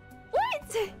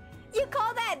 What? You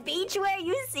call that beachwear?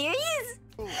 You serious?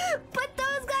 But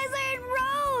those guys are in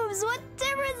robes! What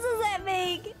difference does that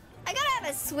make? I gotta have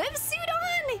a swimsuit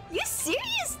on? You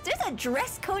serious? There's a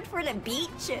dress code for the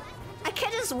beach? I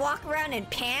can't just walk around in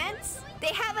pants?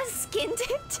 They have a skin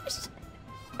tint?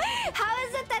 How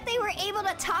is it that they were able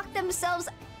to talk themselves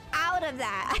out of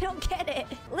that? I don't get it.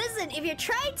 Listen, if you're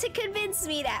trying to convince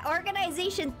me that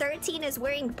Organization 13 is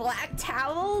wearing black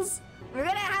towels, we're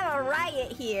gonna have a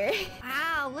riot here.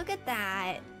 Wow, look at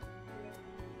that.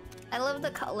 I love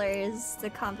the colors, the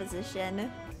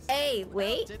composition. Hey,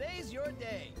 wait. Today's your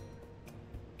day.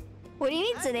 What do you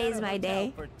mean today's my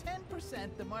day? For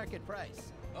 10% the market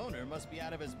price. Owner must be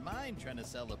out of his mind trying to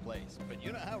sell the place, but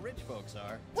you know how rich folks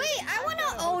are. Wait, I want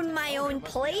to own my own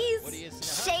place.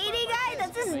 Shady guy,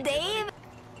 that's his name.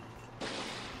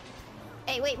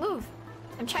 Hey, wait, move.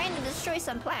 I'm trying to destroy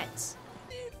some plants.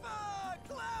 Tifa!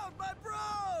 Cloud, my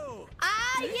bro!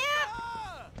 Ah,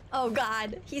 yeah! Oh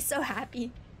God, he's so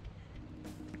happy.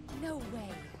 No way.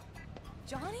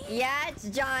 Johnny? Yeah, it's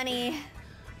Johnny.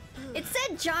 It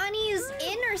said Johnny's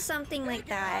in or something like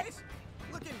that.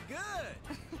 Looking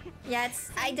good. Yeah,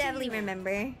 I definitely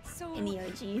remember So, in the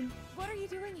OG. What are you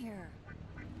doing here?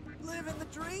 Living the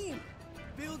dream.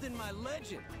 Building my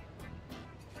legend.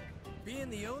 Being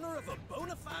the owner of a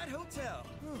bona fide hotel.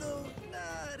 Though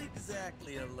not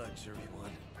exactly a luxury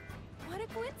one. What a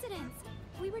coincidence.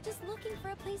 We were just looking for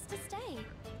a place to stay.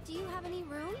 Do you have any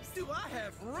rooms? Do I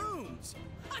have rooms?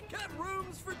 I got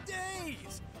rooms for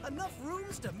days. Enough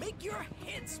rooms to make your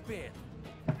head spin.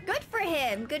 Good for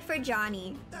him. Good for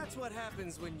Johnny. That's what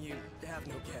happens when you have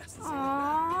no guests. Aww.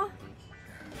 I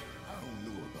don't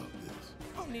know about this.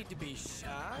 Don't need to be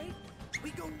shy.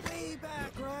 We go way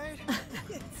back, right?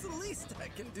 It's the least I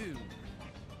can do.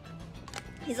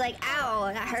 He's like,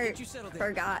 ow, that hurt. You settled in.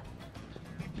 Forgot.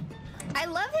 I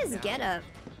love his getup.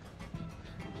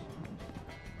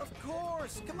 Of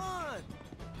course, come on.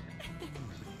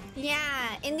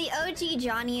 Yeah, in the OG,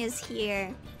 Johnny is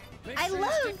here. Make I sure you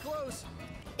love. stick close.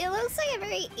 It looks like a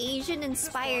very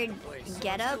Asian-inspired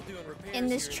getup in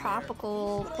this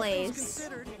tropical place.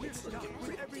 It's looking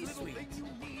pretty sweet.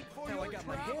 How I got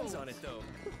my hands on it though.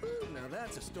 Now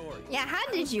that's a story. Yeah, how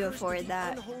did you afford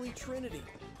that? Unholy Trinity.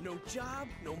 No job,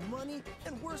 no money,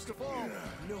 and worst of all,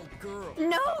 no girl.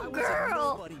 No I was girl.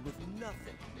 a nobody with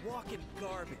nothing, walking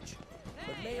garbage.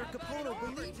 But Mayor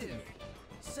Capone believed in me.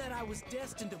 Said I was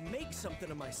destined to make something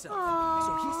of myself. Aww.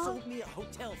 So he sold me a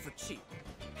hotel for cheap.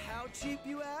 How cheap,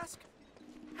 you ask?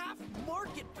 Half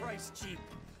market price cheap.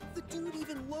 The dude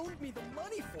even loaned me the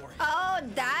money for it. Oh,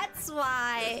 that's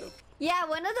why. Yeah,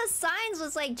 one of the signs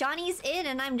was like, Johnny's in,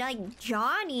 and I'm like,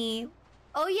 Johnny?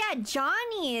 Oh yeah,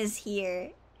 Johnny is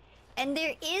here. And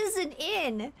there is an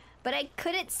inn, but I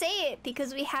couldn't say it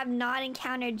because we have not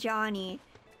encountered Johnny.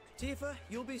 Tifa,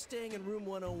 you'll be staying in room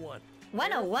 101.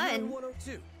 101?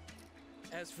 102.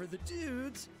 As for the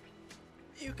dudes,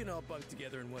 you can all bunk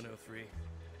together in 103.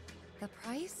 The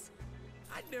price?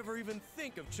 I'd never even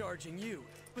think of charging you.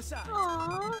 Besides,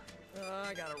 Aww.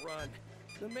 I gotta run.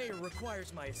 The mayor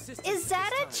requires my assistance. Is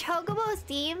that a this time. Chocobo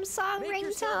theme song Make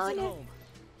yourselves at ringtone? home.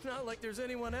 Not like there's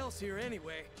anyone else here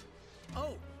anyway.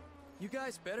 Oh, you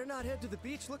guys better not head to the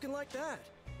beach looking like that.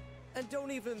 And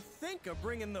don't even think of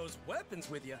bringing those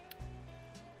weapons with you.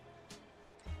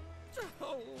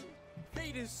 Oh,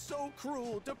 fate is so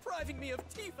cruel, depriving me of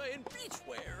Tifa and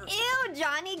beachwear. Ew,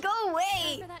 Johnny, go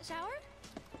away. Time for that shower?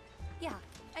 Yeah,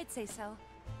 I'd say so.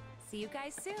 See you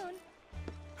guys soon.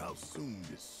 How soon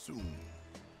is soon?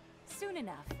 Soon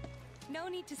enough. No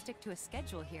need to stick to a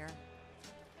schedule here.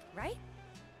 Right?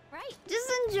 Right. Just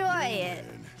enjoy it.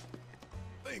 Man,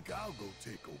 think I'll go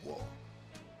take a walk.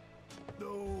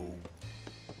 Though,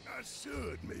 I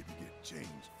should maybe get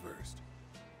changed first.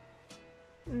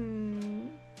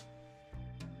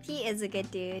 He is a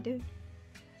good dude.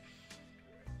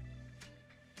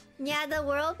 Yeah, the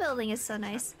world building is so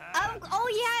nice.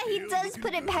 Oh yeah, he does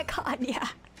put it back on, yeah.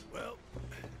 Well,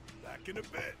 back in a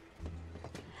bit.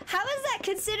 How is that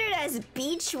considered as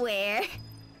beachwear?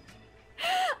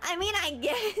 I mean, I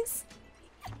guess.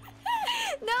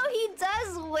 No, he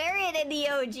does wear it in the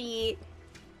OG.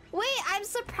 Wait, I'm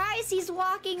surprised he's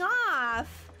walking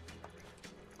off.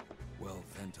 Well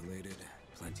ventilated,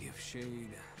 plenty of shade,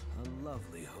 a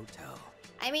lovely hotel.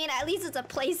 I mean, at least it's a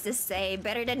place to stay.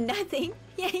 Better than nothing.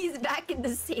 Yeah, he's back in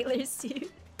the sailor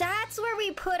suit. That's where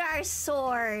we put our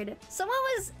sword. Someone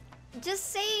was just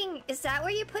saying, is that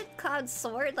where you put Cloud's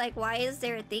sword? Like, why is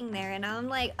there a thing there? And I'm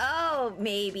like, oh,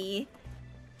 maybe.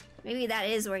 Maybe that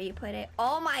is where you put it.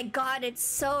 Oh my god, it's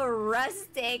so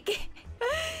rustic.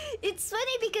 It's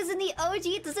funny because in the OG,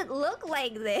 it doesn't look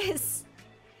like this.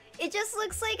 It just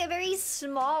looks like a very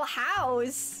small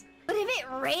house. But if it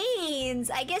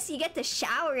rains, I guess you get to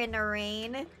shower in the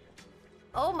rain.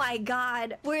 Oh my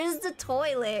god, where's the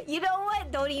toilet? You know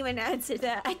what? Don't even answer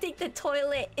that. I think the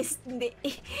toilet is...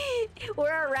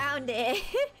 We're around it.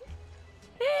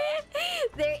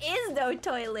 There is no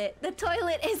toilet. The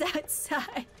toilet is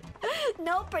outside.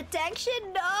 No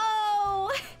protection?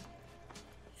 No!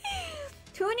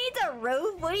 Who needs a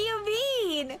roof? What do you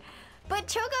mean? But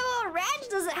Chocobo Ranch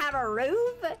doesn't have a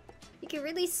roof. You can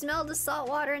really smell the salt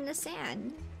water in the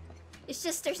sand. It's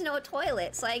just there's no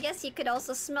toilet, so I guess you could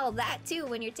also smell that too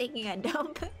when you're taking a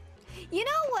dump. You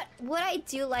know what I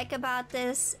do like about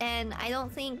this, and I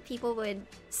don't think people would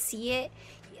see it?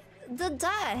 The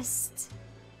dust.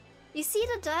 You see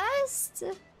the dust?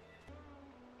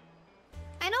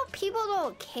 I know people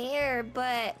don't care,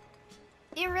 but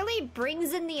it really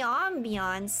brings in the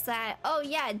ambiance that, oh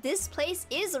yeah, this place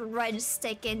is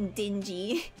rustic and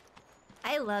dingy.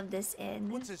 I love this inn.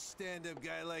 What's a stand-up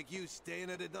guy like you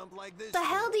staying at a dump like this? The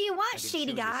hell do you want, I can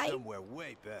shady show guy? You somewhere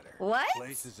way better. What?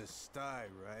 Place is a sty,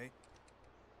 right?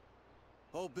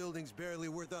 Whole building's barely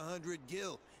worth 100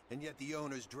 gil, and yet the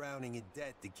owner's drowning in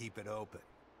debt to keep it open.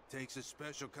 Takes a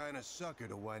special kind of sucker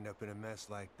to wind up in a mess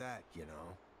like that, you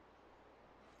know.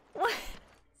 What?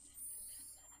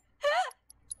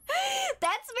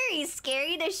 That's very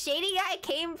scary. The shady guy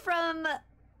came from...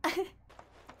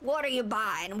 What are you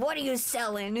buying? What are you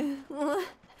selling? Hang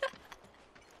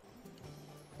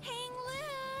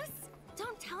loose!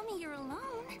 Don't tell me you're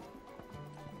alone.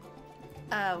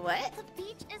 What? The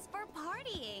beach is for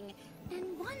partying,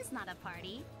 and one's not a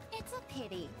party. It's a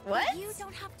pity. What? But you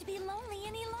don't have to be lonely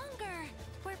any longer.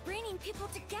 We're bringing people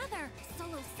together,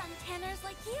 solo suntanners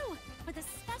like you, with a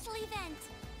special event.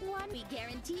 One we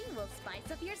guarantee will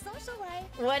spice up your social life.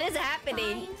 What is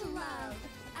happening? Find love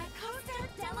at Costa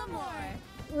Del Sol.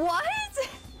 What?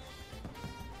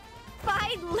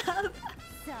 Find love.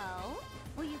 So,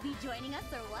 will you be joining us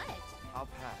or what? I'll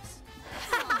pass.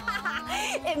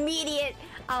 Immediate,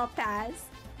 I'll pass.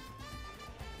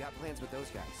 Got plans with those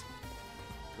guys.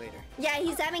 Later. Yeah,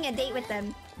 he's having a date with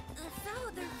them.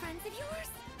 So, they're friends of yours?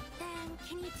 Then,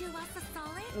 can you do us a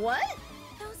solid? What?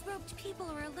 Those robed people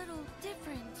are a little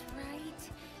different, right?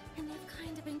 And they've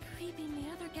kind of been creeping the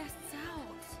other guests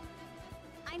out.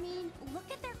 I mean,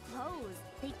 look at their clothes.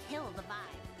 They kill the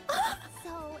vibe.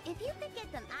 So, if you could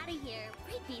get them out of here,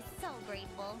 we'd be so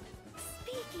grateful.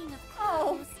 Speaking of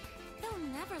clothes, they'll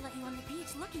never let you on the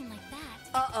beach looking like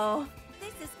that. Uh-oh.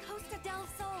 This is Costa Del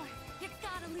Sol. You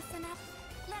gotta loosen up.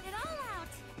 Let it all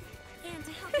out. And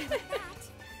to help you with that,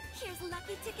 here's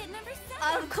lucky ticket number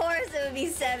 7. Of course it would be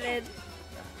 7.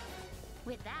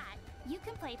 With that, you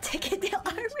can play Ticket Del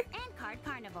Armor and Card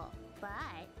Carnival. But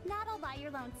not all by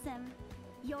your lonesome.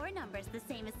 Your number's the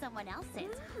same as someone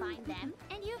else's. Find them,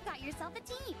 and you've got yourself a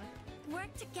team.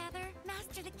 Work together,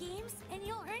 master the games, and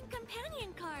you'll earn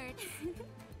companion cards.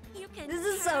 You can This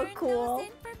is so turn cool. those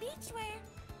in for beachwear.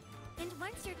 And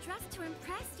once you're dressed to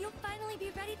impress, you'll finally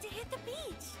be ready to hit the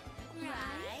beach.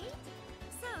 Right?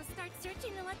 So start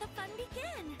searching and let the fun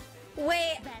begin.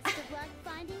 Wait. Best of luck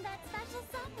finding that special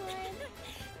someone.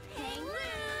 Hang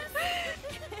loose.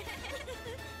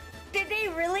 Did they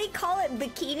really call it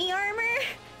bikini armor?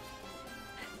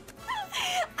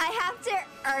 I have to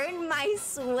earn my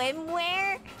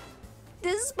swimwear?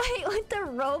 Despite what the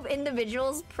robe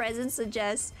individual's presence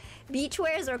suggests,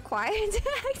 beachwear is required to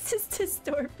access the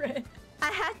storefront.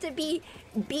 I have to be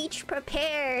beach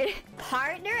prepared.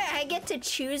 Partner, I get to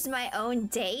choose my own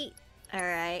date.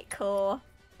 Alright, cool.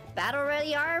 Battle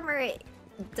ready armor, it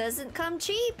doesn't come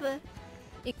cheap.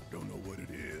 Don't know what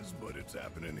it is, but it's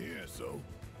happening here, so...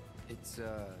 It's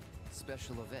a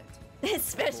special event. It's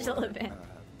special For, event.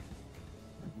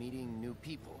 Meeting new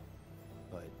people.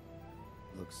 But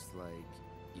looks like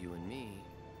you and me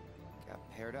got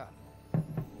paired up.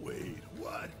 Wait,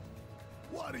 what?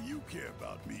 Why do you care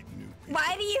about meeting new people?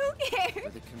 Why do you care? For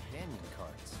the companion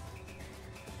cards.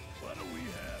 What do we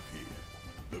have here?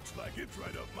 Looks like it's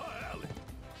right up my alley.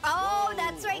 Oh, Whoa,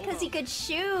 that's right, because he could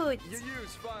shoot. You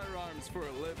use firearms for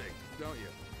a living, don't you?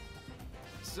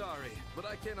 Sorry, but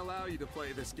I can't allow you to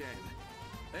play this game.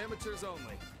 Amateurs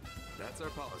only. That's our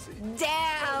policy.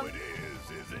 Damn. Oh, it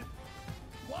is it?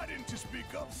 Why didn't you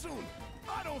speak up sooner?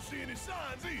 I don't see any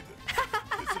signs either.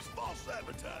 This is false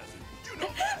advertising. You know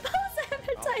that. False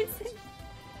advertising.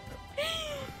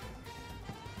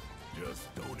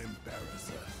 Just don't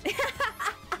embarrass us.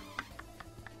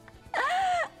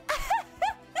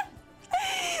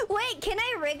 Wait, can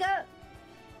I rig up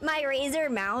my Razer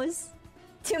mouse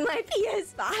to my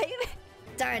PS5?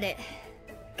 Darn it.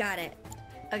 Got it.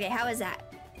 Okay, how is that?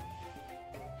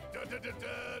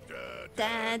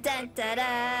 Da, da, da,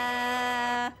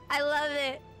 da. I love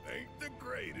it. Ain't the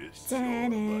greatest. Da,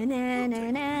 na, na, na,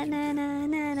 na, na, na,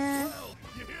 na, na. Well,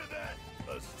 you hear that?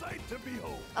 A sight to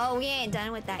behold. Oh, we ain't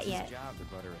done with that It's yet. his job to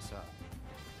butter us up.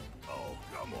 Oh,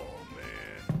 come on,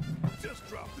 man. Just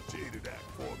drop the jaded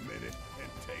act for a minute and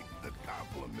take the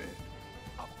compliment.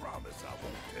 I promise I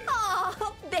won't tell.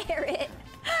 Oh, Barrett.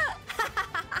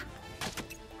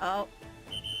 Oh.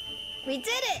 We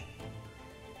did it!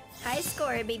 High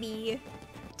score, baby.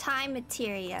 Time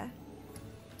materia.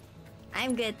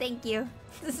 I'm good, thank you.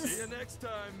 See you next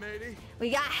time, matey. We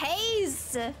got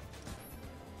haze!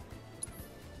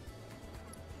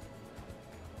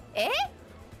 Eh?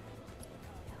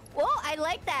 Whoa, I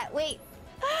like that. Wait.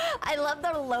 I love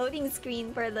the loading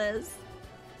screen for this.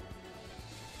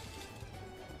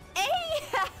 Hey!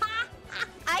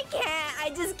 I can't. I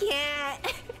just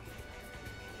can't.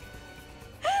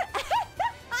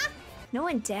 No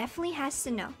one definitely has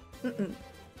to know. Mm-mm.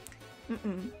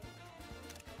 Mm-mm.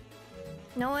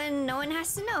 No one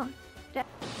has to know.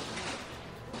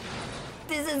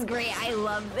 This is great. I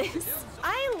love this.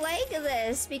 I like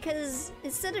this because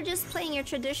instead of just playing your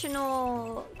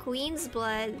traditional Queen's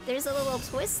Blood, there's a little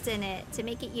twist in it to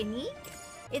make it unique.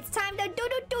 It's time to do.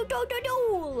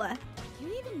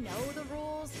 You even know the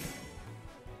rules?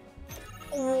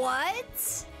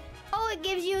 What? Oh, it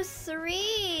gives you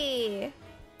 3.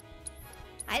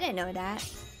 I didn't know that.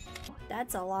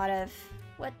 That's a lot of...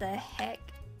 What the heck?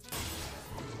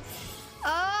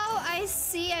 Oh, I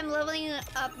see. I'm leveling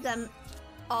up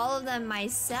all of them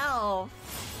myself.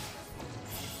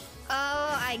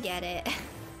 Oh, I get it.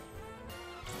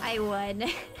 I won.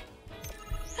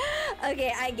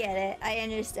 Okay, I get it. I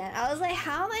understand. I was like,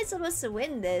 how am I supposed to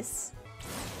win this?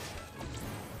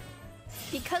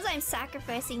 Because I'm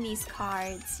sacrificing these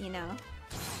cards, you know.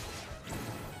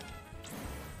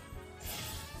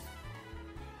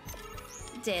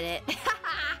 Did it.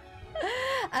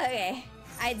 Okay,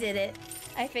 I did it.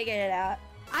 I figured it out.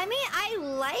 I mean, I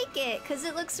like it because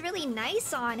it looks really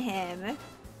nice on him.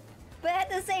 But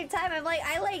at the same time, I'm like,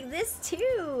 I like this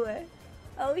too.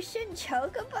 Ocean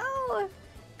Chocobo?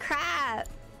 Crap.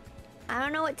 I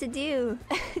don't know what to do.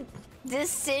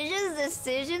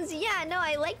 Decisions? Yeah, no,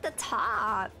 I like the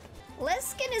top. Less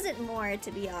skin isn't more,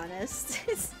 to be honest.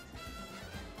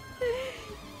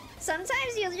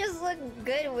 Sometimes you just look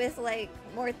good with, like,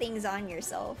 more things on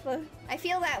yourself. I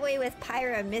feel that way with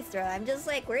Pyra and Mithra. I'm just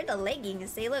like, where are the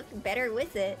leggings? They look better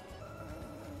with it.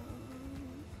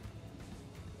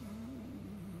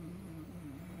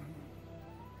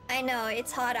 I know,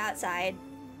 it's hot outside.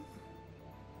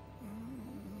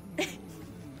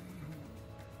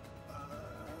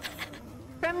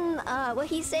 From what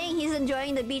he's saying, he's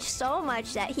enjoying the beach so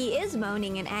much that he is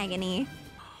moaning in agony.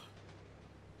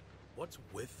 What's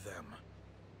with them?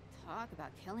 Talk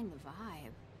about killing the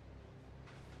vibe.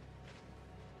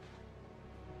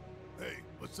 Hey,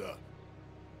 what's up?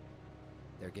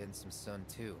 They're getting some sun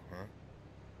too, huh?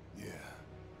 Yeah.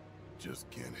 just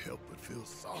can't help but feel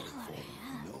sorry for them,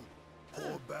 you know?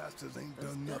 Poor bastards ain't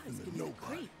done nothing to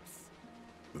nobody.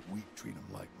 But we treat them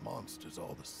like monsters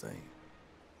all the same.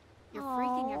 You're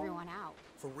freaking everyone out.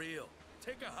 For real.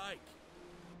 Take a hike.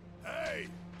 Hey,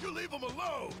 you leave them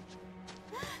alone!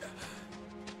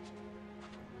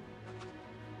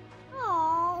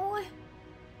 Oh.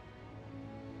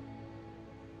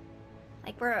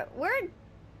 Like we're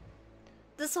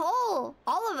this whole,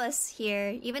 all of us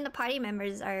here, even the party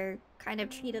members are kind of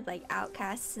treated like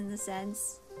outcasts in the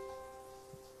sense.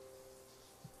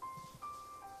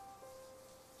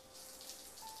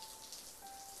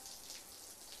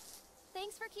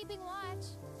 Thanks for keeping watch.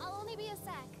 I'll only be a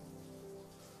sec.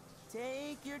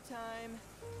 Take your time.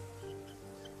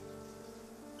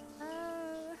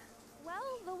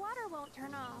 Well, the water won't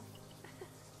turn off.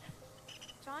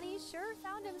 Johnny sure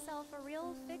found himself a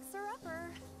real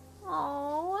fixer-upper.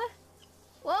 Oh.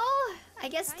 Well, I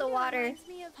guess the water reminds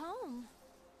me of home.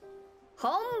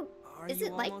 Home? Is you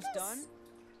it like almost this? done?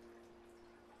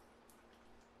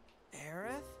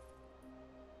 Aerith?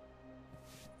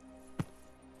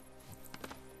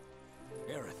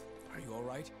 Aerith, are you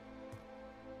alright?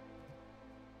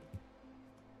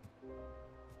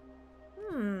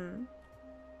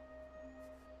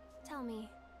 Tell me,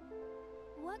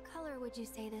 what color would you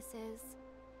say this is?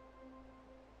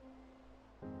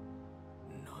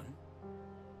 None.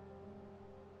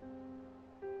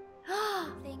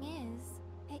 Thing is,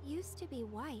 it used to be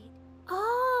white.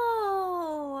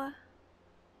 Oh.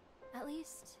 At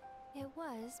least, it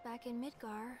was back in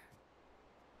Midgar.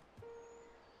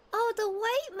 Oh, the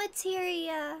white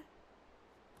materia.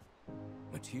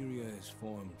 Materia is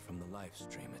formed from the life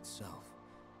stream itself.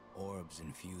 Orbs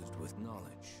infused with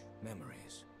knowledge,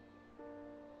 memories.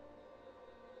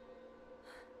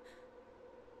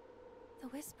 The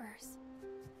whispers.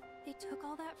 They took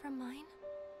all that from mine?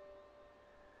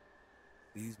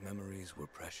 These memories were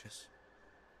precious.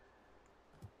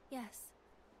 Yes.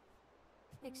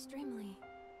 Extremely.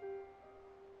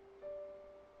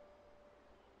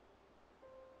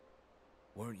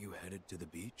 Weren't you headed to the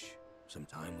beach? Some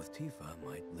time with Tifa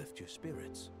might lift your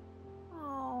spirits.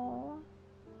 Oh.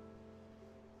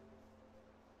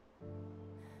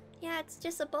 Yeah, it's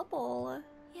just a bubble.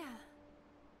 Yeah.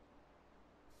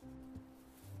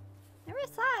 Never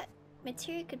thought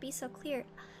materia could be so clear.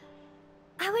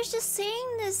 I was just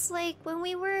saying this like when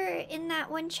we were in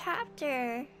that one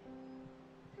chapter.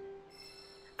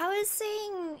 I was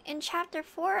saying in chapter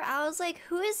 4, I was like,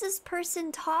 who is this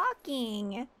person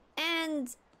talking?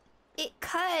 And it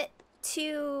cut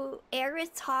to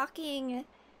Aerith talking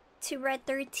to Red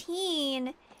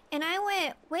 13, and I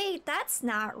went, wait, that's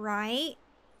not right.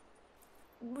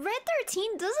 Red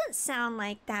 13 doesn't sound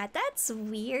like that. That's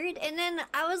weird. And then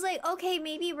I was like, okay,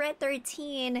 maybe Red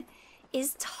 13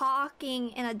 is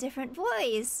talking in a different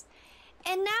voice.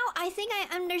 And now I think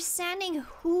I'm understanding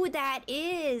who that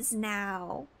is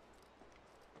now.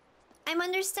 I'm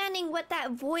understanding what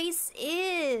that voice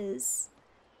is.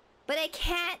 But I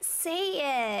can't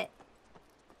say it.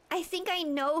 I think I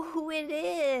know who it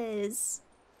is.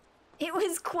 It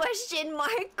was question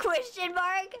mark, question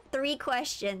mark. 3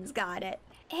 questions, got it.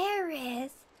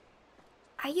 Aerith,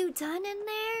 are you done in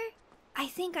there? I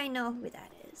think I know who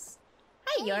that is.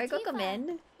 Hi, York, welcome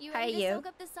in. You How are ready to you? soak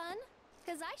up the sun?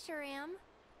 'Cause I sure am.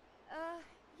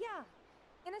 Yeah.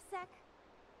 In a sec.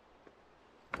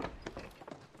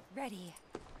 Ready.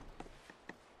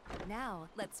 Now,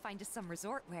 let's find us some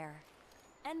resort wear.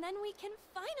 And then we can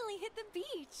finally hit the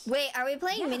beach. Wait, are we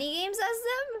playing mini games as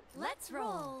them? Let's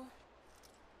roll.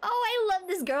 Oh, I love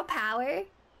this girl power.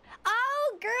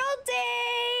 Oh, girl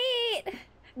date!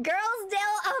 Girls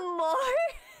del amor!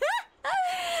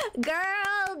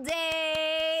 Girl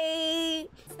date!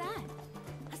 What's that?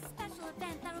 A special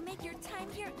event that'll make your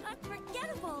time here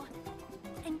unforgettable.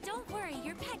 And don't worry,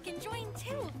 your pet can join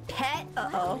too. Pet?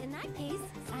 Uh-oh. Well, in that case,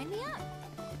 sign me up.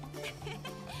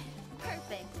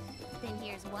 Perfect. Then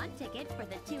here's one ticket for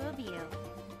the 2 of you.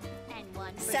 And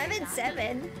one for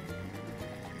 7-7.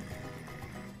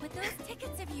 With those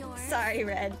tickets of yours, Sorry,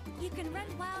 Red. you can run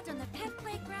wild on the pet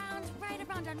playground, ride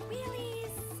around on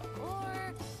wheelies,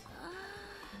 or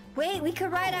Wait, we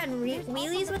could ride on there's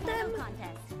wheelies also with the piano them?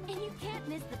 contest, and you can't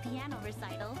miss the piano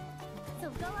recital. So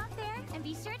go out there and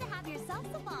be sure to have yourself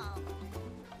a ball.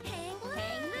 Hang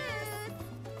loose.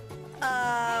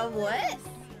 What?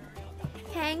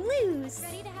 Hang loose.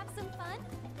 Ready to have some fun?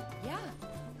 Yeah.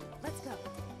 Let's go.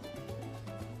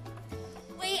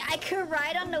 Wait, I could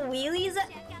ride on the wheelies?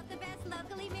 Check out the best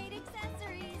locally made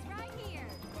accessories right here.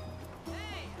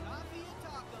 Hey, coffee and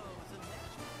tacos and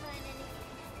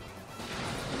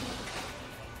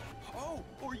Oh,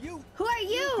 or you. Who are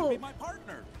You could you? be my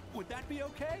partner. Would that be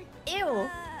okay? Ew.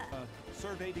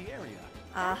 Survey the area.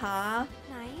 Uh-huh.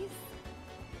 Nice.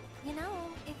 You know,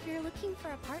 if you're looking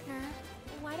for a partner,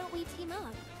 why don't we team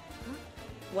up? Huh?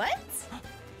 What?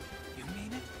 You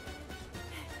mean it?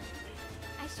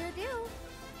 I sure do.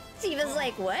 Tifa's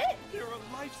like, what? You're a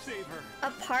lifesaver. A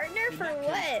partner In for that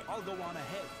what? case, I'll go on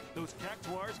ahead. Those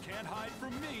cactuars can't hide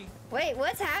from me. Wait,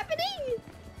 what's happening?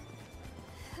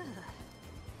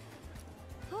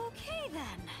 Okay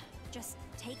then. Just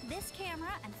take this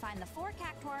camera and find the 4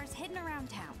 cactuars hidden around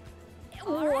town.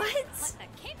 All right, What? let the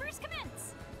capers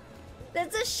commence.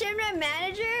 That's a Shinra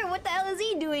manager? What the hell is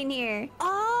he doing here?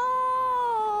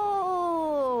 Oh!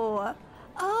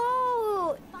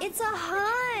 Oh! It's a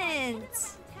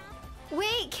hunt!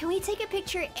 Wait, can we take a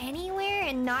picture anywhere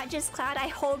and not just Cloud? I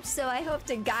hope so. I hope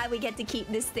to God we get to keep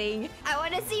this thing. I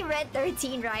want to see Red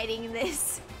 13 riding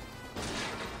this.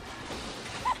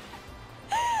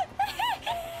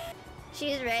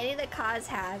 She's ready to cause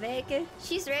havoc.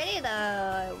 She's ready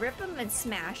to rip them and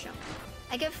smash them.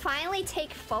 I could finally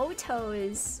take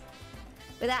photos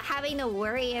without having to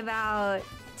worry about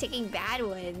taking bad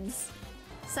ones.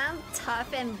 Sound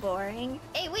tough and boring.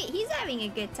 Hey, wait, he's having a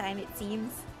good time, it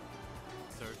seems.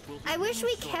 I wish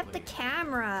we kept the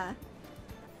camera.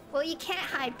 Well, you can't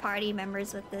hide party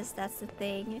members with this, that's the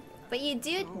thing. But you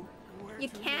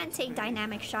can take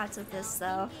dynamic shots with this,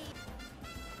 though.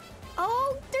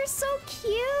 Oh, they're so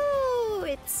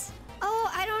cute! Oh,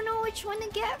 I don't know which one to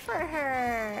get for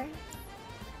her.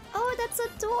 Oh, that's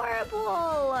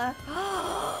adorable!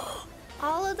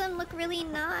 All of them look really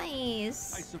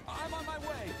nice. I'm on my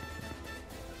way.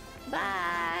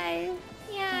 Bye!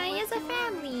 Yeah, he has a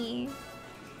family.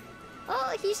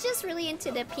 Oh, he's just really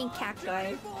into the pink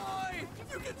cacti. Boy,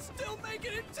 you can still make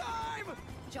it in time.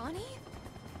 Johnny?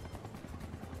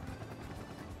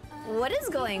 What is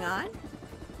going on?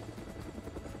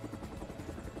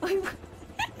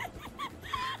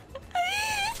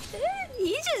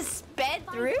 He just sped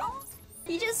through?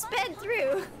 He just sped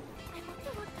through.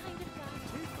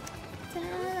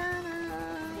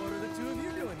 What are the two of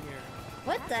you doing here?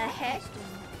 What the heck?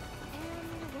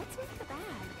 What's with the bag?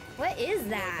 What is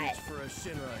that? Luggage for a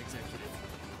Shinra executive.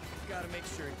 Gotta make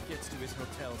sure it gets to his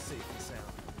hotel safe and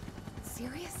sound.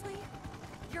 Seriously?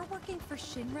 You're working for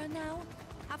Shinra now?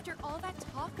 After all that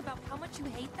talk about how much you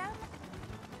hate them?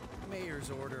 Mayor's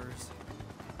orders.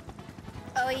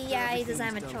 Oh yeah, he doesn't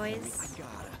have a Everything's done for me, choice. I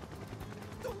gotta.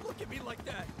 Don't look at me like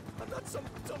that. I'm not some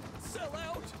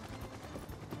sellout.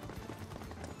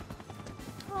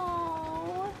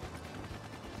 Oh.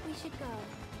 We should go.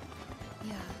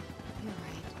 Yeah, you're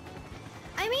right.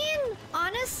 I mean,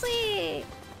 honestly,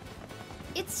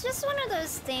 it's just one of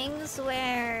those things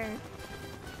where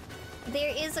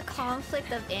there is a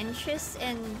conflict of interest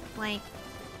in, like,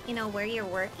 you know, where you're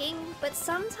working, but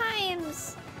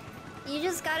sometimes you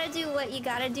just gotta do what you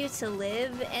gotta do to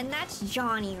live, and that's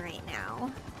Johnny right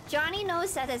now. Johnny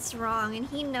knows that it's wrong, and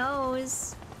he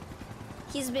knows.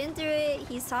 He's been through it,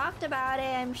 he's talked about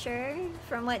it, I'm sure,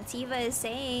 from what Tifa is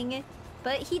saying,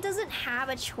 but he doesn't have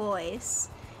a choice.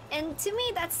 And to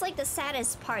me, that's like the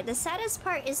saddest part. The saddest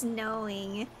part is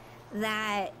knowing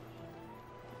that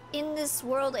in this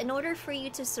world, in order for you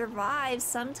to survive,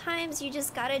 sometimes you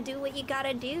just gotta do what you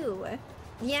gotta do.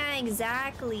 Yeah,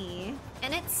 exactly.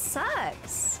 And it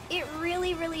sucks. It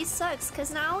really, really sucks,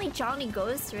 because not only Johnny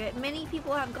goes through it, many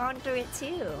people have gone through it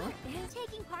too.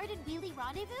 Taking part in Wheelie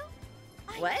Rendezvous?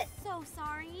 What? I'm so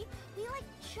sorry. We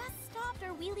just stopped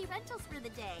our wheelie rentals for the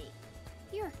day.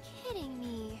 You're kidding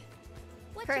me.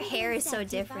 What Her do you hair do is so then, Tifa?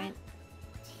 different.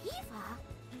 Tifa?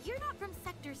 You're not from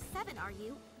Sector 7, are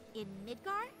you? In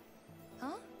Midgar?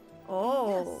 Huh?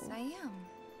 Oh. Yes, I am.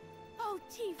 Oh,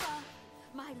 Tifa!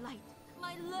 My light,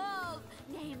 my love,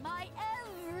 nay, my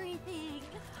everything!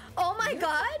 Oh my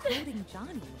god! Quoting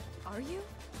Johnny, are you?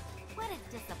 What a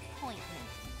disappointment.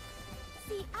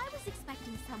 See, I was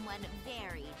expecting someone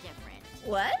very different.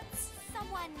 What?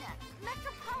 Someone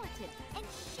metropolitan and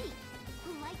chic,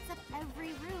 who lights up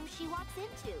every room she walks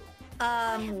into.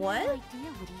 I have What? no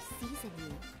idea what he sees in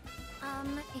you.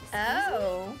 Excuse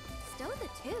Oh. me? Still the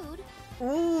dude.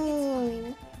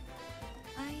 Ooh.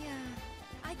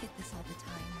 I get this all the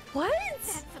time. What?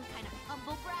 That's some kind of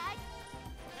humble brag.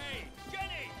 Hey,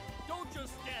 Jenny! Don't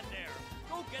just stand there.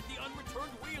 Go get the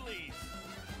unreturned wheelies.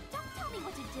 Don't tell me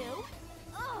what to do.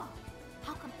 Ugh.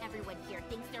 How come everyone here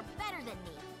thinks they're better than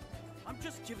me? I'm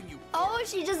just giving you. Oh,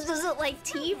 she just doesn't like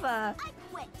Tifa. I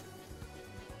quit.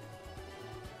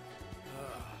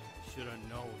 Should have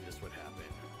known this would happen.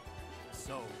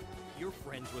 So, you're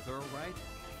friends with her, right?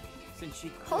 Since she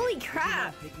quit, Holy would you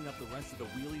crap. mind picking up the rest of the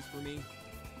wheelies for me?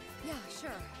 Yeah,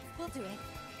 sure. We'll do it.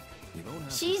 You don't have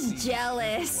to She's see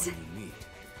jealous. everyone you meet.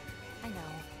 I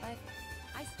know, but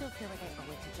I still feel like I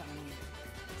owe it to Johnny.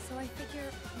 So I figure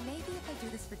maybe if I do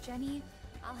this for Jenny,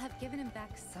 I'll have given him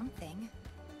back something.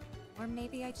 Or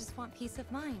maybe I just want peace of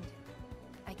mind.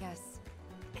 I guess.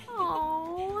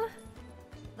 Aww.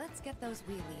 Let's get those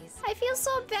wheelies. I feel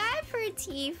so bad for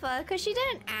Tifa because she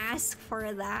didn't ask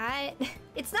for that.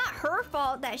 It's not her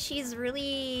fault that she's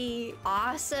really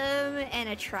awesome and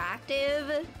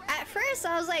attractive. At first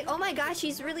I was like, oh my god,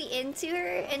 she's really into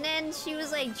her. And then she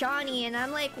was like, Johnny. And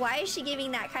I'm like, why is she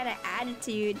giving that kind of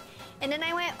attitude? And then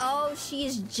I went, oh,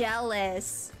 she's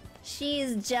jealous.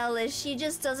 She's jealous. She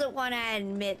just doesn't want to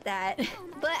admit that.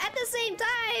 But at the same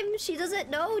time, she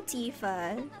doesn't know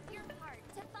Tifa.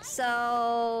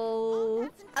 So...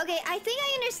 okay, I think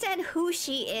I understand who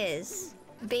she is.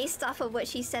 Based off of what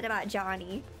she said about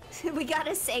Johnny. We got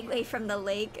a segue from the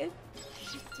lake.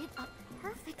 She did a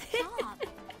perfect job.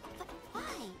 But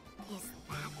why? Is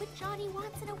that what Johnny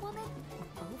wants in a woman?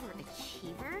 An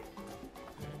overachiever?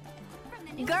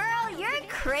 Girl, you're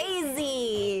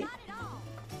crazy!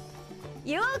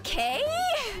 You okay?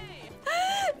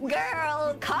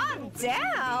 Girl, calm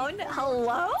down!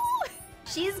 Hello?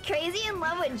 She's crazy in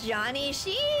love with Johnny.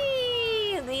 She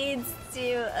needs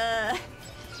to,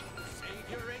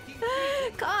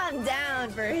 calm down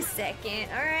for a second.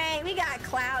 Alright, we got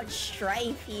Cloud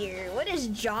Strife here. What is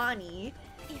Johnny?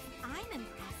 If I'm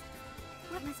impressed,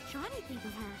 what must Johnny think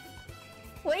of her?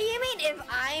 What do you mean if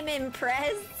I'm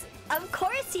impressed? Of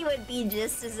course he would be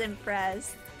just as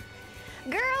impressed.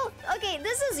 Girl, okay,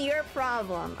 this is your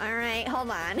problem. Alright, hold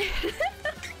on.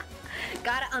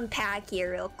 Gotta unpack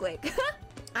here real quick.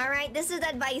 Alright, this is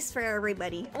advice for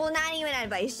everybody. Well, not even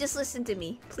advice, just listen to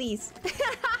me, please.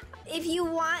 If you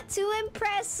want to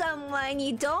impress someone,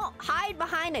 you don't hide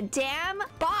behind a damn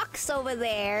box over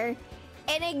there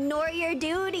and ignore your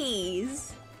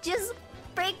duties. Just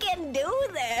freaking do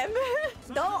them.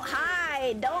 Don't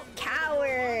hide, don't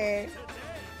cower.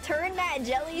 Turn that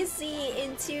jealousy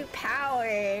into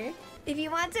power. If you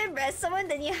want to impress someone,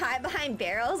 then you hide behind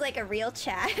barrels like a real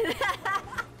Chad.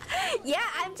 Yeah,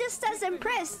 I'm just as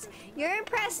impressed. You're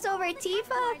impressed over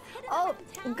Tifa? Oh,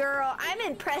 girl, I'm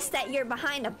impressed that you're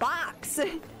behind a box.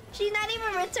 She's not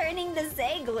even returning the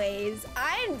segues.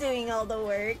 I'm doing all the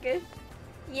work.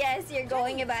 Yes, you're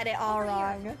going about it all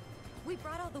wrong. We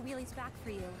brought all the wheelies back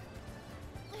for you.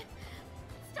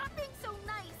 Stop being so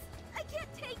nice. I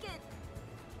can't take it.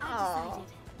 I Aw.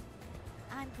 decided.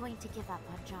 I'm going to give up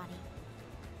on Johnny.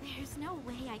 There's no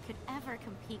way I could ever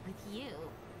compete with you.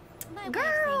 My way of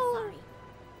saying sorry.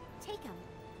 Take them.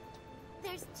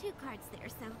 There's 2 cards there,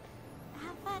 so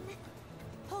have fun.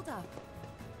 Hold up.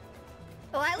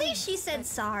 Well, at least she said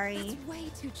sorry. That's way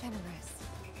too generous.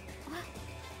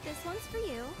 This one's for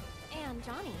you and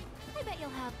Johnny. I bet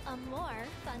you'll have a more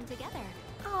fun together.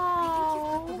 I think you've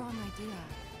got the wrong idea.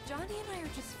 Johnny and I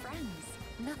are just friends,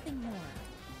 nothing more.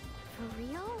 For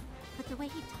real? But the way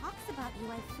he talks about you,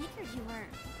 I figured you were...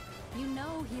 You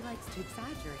know he likes to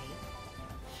exaggerate.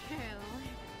 True.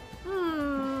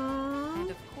 And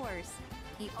of course,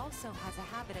 he also has a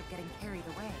habit of getting carried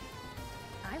away.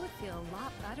 I would feel a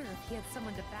lot better if he had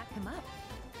someone to back him up.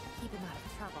 Keep him out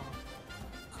of trouble.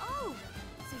 Oh!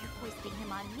 So you're foisting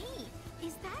him on me.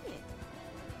 Is that it?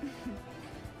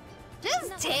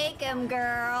 Just take him,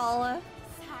 girl.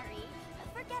 Sorry.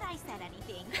 Forget I said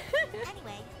anything.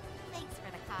 Anyway, thanks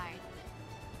for the card.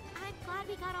 I'm glad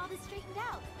we got all this straightened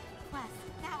out. Plus,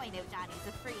 now I know Johnny's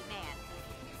a free man.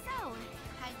 So,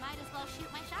 I might as well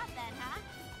shoot my shot then, huh?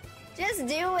 Just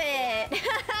do it.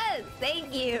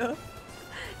 Thank you.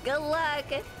 Good luck.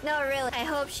 No, really. I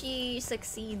hope she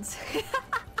succeeds.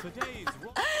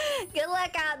 Good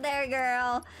luck out there,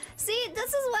 girl. See,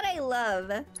 this is what I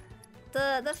love.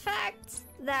 The fact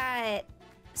that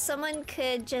someone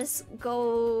could just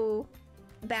go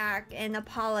back and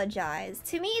apologize.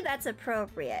 To me, that's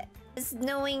appropriate. It's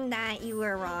knowing that you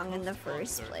were wrong in the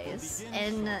first place.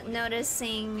 And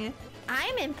noticing,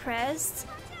 I'm impressed.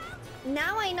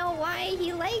 Now I know why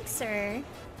he likes her.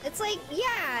 It's like,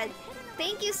 yeah,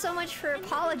 thank you so much for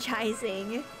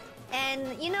apologizing.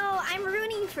 And, you know, I'm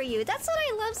rooting for you. That's what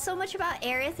I love so much about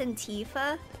Aerith and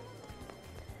Tifa.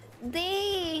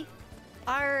 They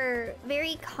are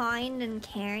very kind and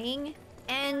caring.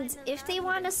 And if they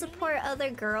want to support other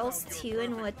girls too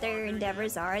in what their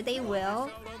endeavors are, they will.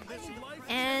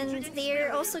 And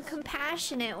they're also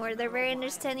compassionate, or they're very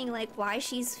understanding like why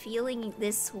she's feeling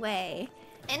this way.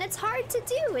 And it's hard to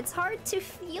do. It's hard to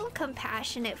feel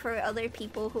compassionate for other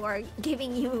people who are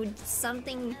giving you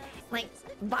something like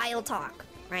vile talk,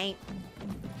 right?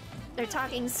 They're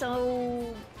talking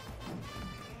so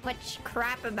much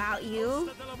crap about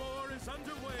you.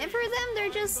 And for them,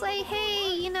 they're just like,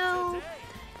 hey, you know,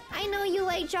 I know you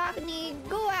like Jockney.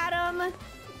 Go at him.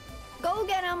 Go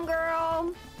get him,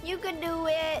 girl. You can do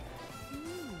it.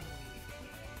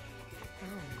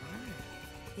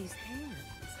 These hands.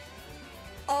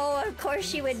 Oh, of course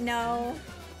she would know.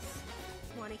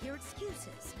 Want to hear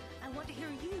excuses? I want to hear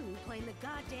you playing the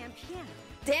goddamn piano.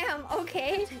 Damn,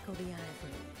 okay. Tickle the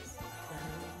ivories.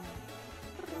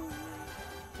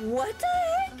 What the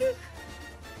heck?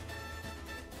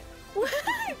 What?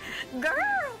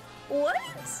 Girl,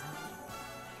 what?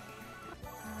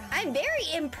 I'm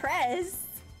very impressed.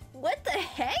 What the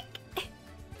heck?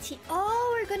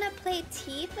 Oh, we're gonna play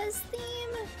Tifa's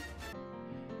theme?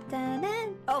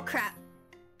 Dun-dun. Oh crap.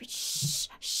 Shh,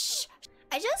 shh.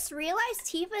 I just realized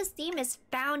Tifa's theme is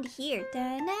found here.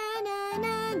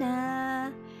 Da-na-na-na-na.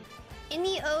 In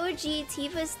the OG,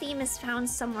 Tifa's theme is found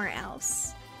somewhere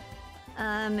else.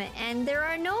 And there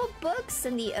are no books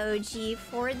in the OG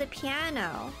for the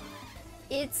piano.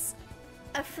 It's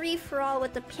a free-for-all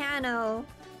with the piano.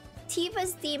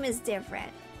 Tifa's theme is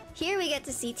different. Here we get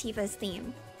to see Tifa's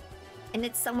theme. And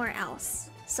it's somewhere else.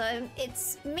 So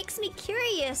it makes me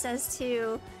curious as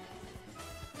to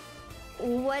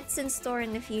what's in store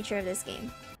in the future of this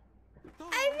game.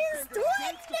 I missed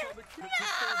what? No!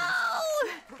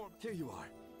 Here you are.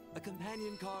 A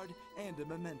companion card and a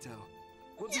memento.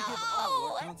 What do you give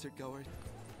all our concert goers?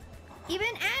 Even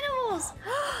animals!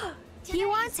 He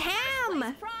wants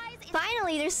ham!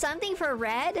 Finally, there's something for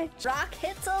Red.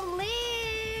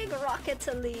 Rocket-a-League!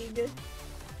 Rocket-a-League.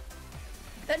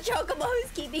 The Chocobo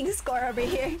is keeping score over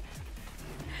here.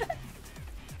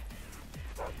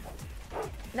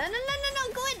 No,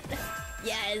 good!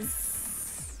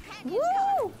 Yes!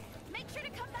 Woo! Make sure to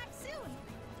come back soon.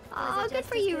 Oh, good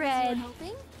for you, Red.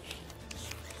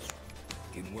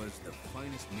 It was the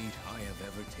finest meat I have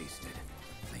ever tasted.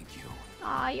 Thank you.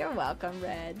 Aw, you're welcome,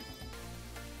 Red.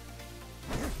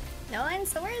 No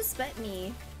one's the worst but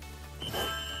me.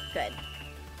 Good.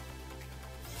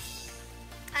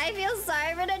 I feel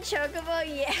sorry for the Chocobo.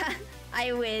 Yeah,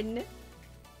 I win.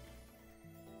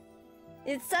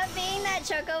 It's up being that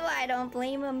Chocobo. I don't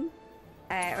blame him.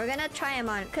 Alright, we're gonna try him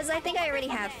on. Because I think I already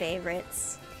have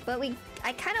favorites. But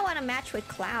I kind of want to match with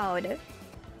Cloud.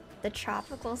 The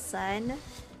tropical sun.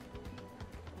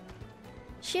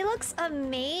 She looks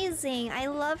amazing. I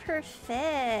love her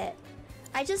fit.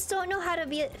 I just don't know how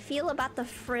to feel about the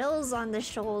frills on the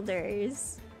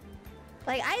shoulders.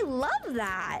 Like, I love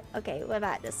that. Okay, what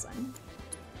about this one?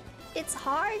 It's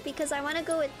hard because I want to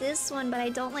go with this one, but I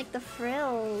don't like the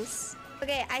frills.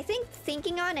 Okay, I think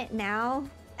thinking on it now,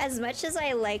 as much as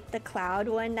I like the Cloud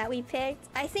one that we picked,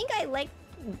 I think I like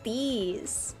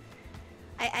these.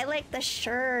 I like the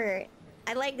shirt.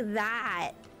 I like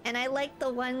that. And I like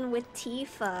the one with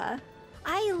Tifa.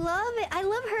 I love it. I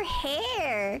love her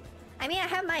hair. I mean, I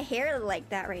have my hair like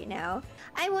that right now.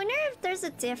 I wonder if there's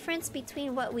a difference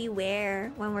between what we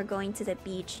wear when we're going to the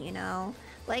beach, you know?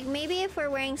 Like, maybe if we're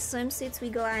wearing swimsuits,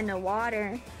 we go out in the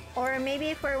water. Or maybe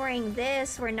if we're wearing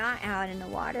this, we're not out in the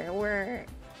water. We're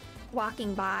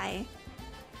walking by.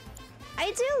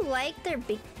 I do like their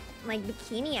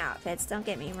bikini outfits, don't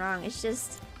get me wrong. It's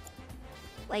just...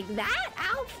 like that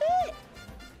outfit?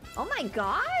 Oh my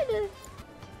god!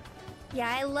 Yeah,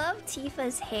 I love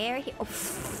Tifa's hair. Oh.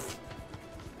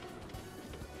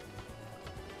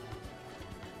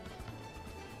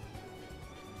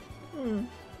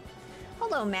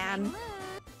 Hello, ma'am.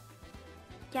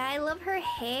 Yeah, I love her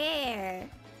hair.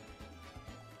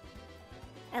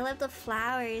 I love the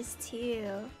flowers,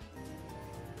 too.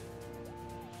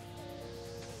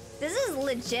 This is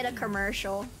legit a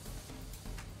commercial.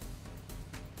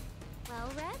 Well,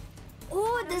 Red?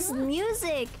 Oh, this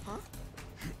music! Huh?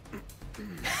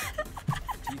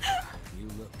 Tifa, you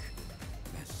look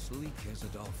as sleek as a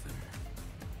dolphin.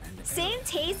 And same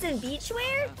taste in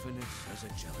beachwear? Ravenous as a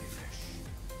jellyfish.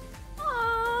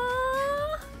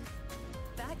 Aww.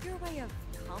 That your way of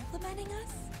complimenting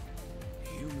us?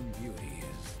 Human beauty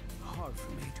is hard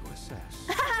for me to assess.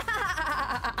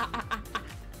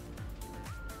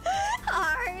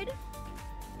 Hard.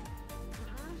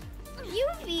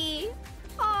 Yuffie.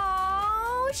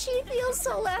 Oh, she feels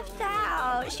so left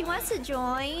out. She wants to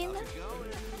join.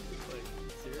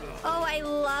 Oh, I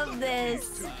love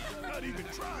this. Not even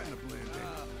trying to blend in,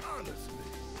 honestly.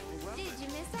 Did you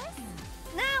miss us?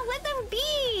 No, let them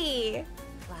be.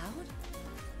 Cloud?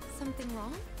 Something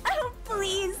wrong? Oh,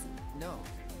 please. No,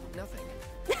 nothing.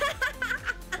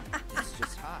 It's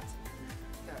just hot.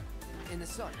 In the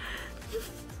sun.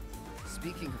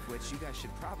 Speaking of which, you guys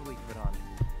should probably put on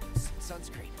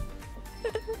sunscreen.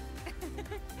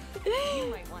 You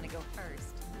might want to go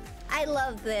first. I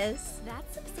love this.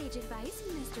 That's some sage advice,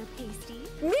 Mr. Pasty.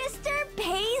 Mr.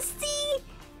 Pasty?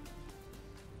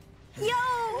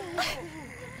 Yo!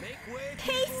 Make way,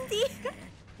 Pasty!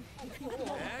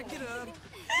 Back it up.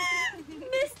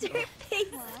 Mr.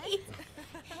 Pasty!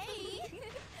 Hey!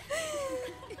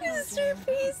 Mr.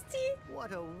 Pasty!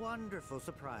 What a wonderful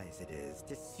surprise it is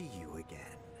to see you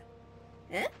again.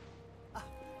 Huh?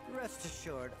 Rest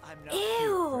assured, I'm not Ew. here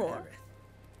for Aerith.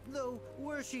 Though,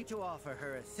 were she to offer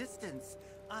her assistance,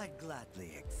 I'd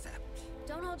gladly accept.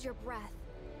 Don't hold your breath.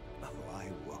 Oh,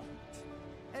 I won't.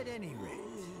 At any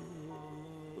rate,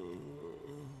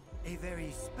 a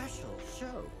very special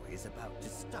show is about to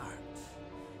start.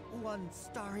 One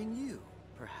starring you,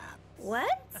 perhaps.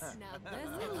 What? Now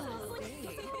this is so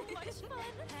much fun.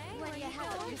 Hey, What do you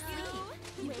have up your sleeve?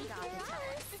 You got to tell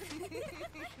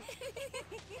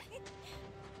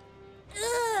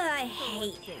Ugh, I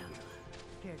hate him.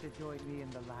 Care to join me in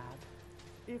the lab?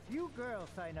 If you girls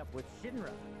sign up with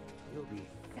Shinra, you'll be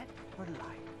set for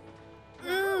life.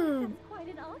 Mm. quite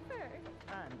an offer.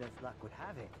 And as luck would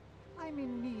have it, I'm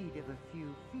in need of a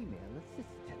few female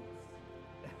assistants.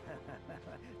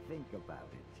 Think about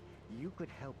it. You could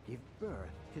help give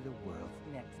birth to the world's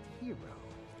next hero.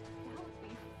 That would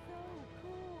be so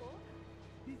cool.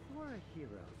 Before a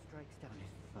hero strikes down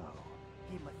his foe,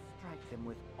 he must strike them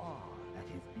with awe at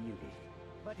his beauty.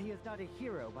 But he is not a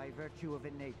hero by virtue of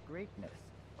innate greatness.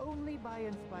 Only by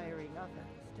inspiring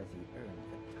others does he earn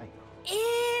the title.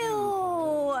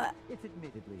 Ew! It's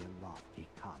admittedly a lofty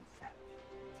concept.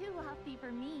 Too lofty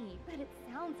for me, but it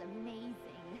sounds amazing.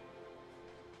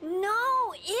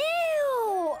 No!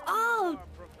 Ew! Oh!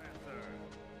 Professor,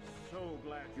 so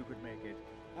glad you could make it.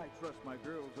 I trust my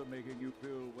girls are making you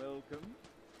feel welcome.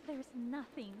 There's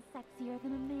nothing sexier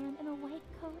than a man in a white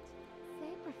coat.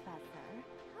 Say, Professor,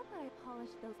 how about I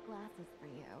polish those glasses for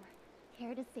you?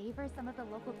 Care to savor some of the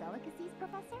local delicacies,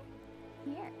 Professor?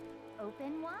 Here,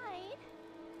 open wide.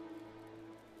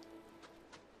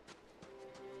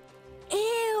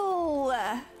 Ew!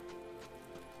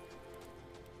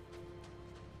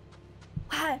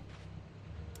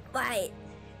 Why,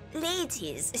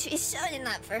 ladies, she's showing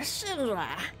up for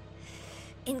Shinra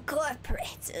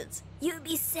Incorporated. You'll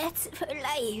be set for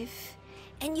life,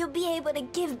 and you'll be able to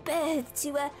give birth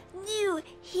to a new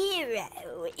hero.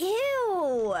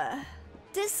 Ew!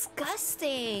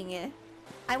 Disgusting.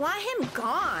 I want him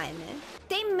gone.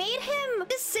 They made him,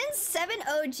 since 7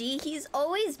 OG, he's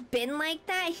always been like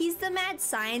that. He's the mad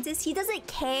scientist. He doesn't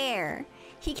care.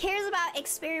 He cares about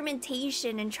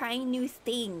experimentation and trying new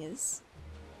things.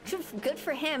 Good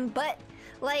for him, but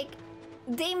like,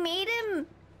 they made him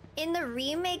in the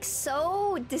remake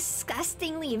so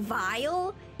disgustingly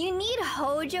vile. You need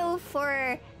Hojo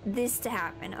for this to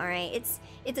happen, alright?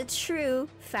 It's a true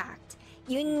fact.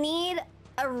 You need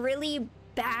a really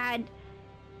bad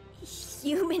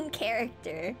human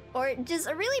character, or just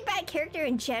a really bad character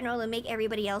in general, to make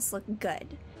everybody else look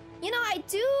good. You know, I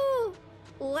do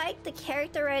like the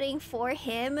character writing for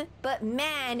him, but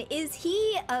man, is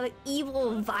he an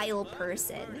evil, vile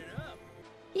person.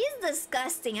 He's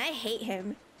disgusting. I hate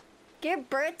him. Give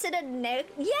birth to the neck.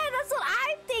 Yeah, that's what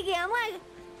I'm thinking. I'm like,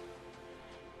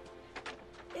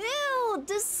 ew,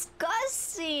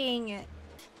 disgusting.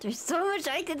 There's so much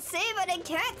I could say, but I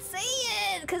can't say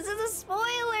it because it's a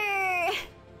spoiler.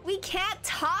 We can't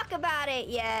talk about it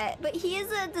yet, but he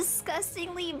is a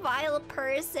disgustingly vile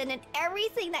person, and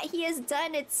everything that he has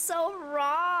done, it's so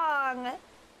wrong.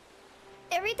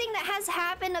 Everything that has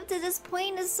happened up to this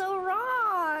point is so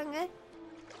wrong.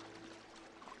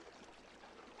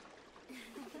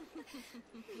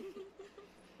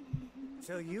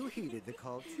 So you heeded the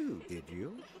call too, did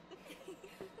you?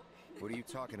 What are you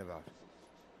talking about?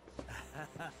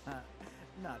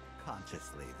 Not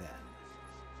consciously, then.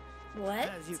 What?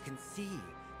 As you can see,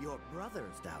 your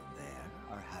brothers down there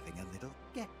are having a little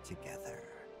get-together.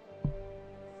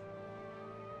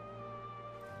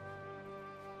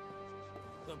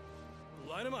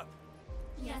 Line them up.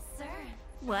 Yes, sir.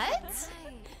 What?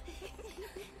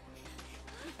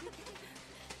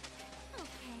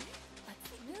 Okay, let's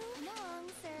move along,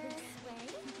 sir. This way.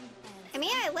 I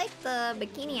mean, I like the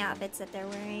bikini outfits that they're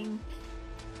wearing.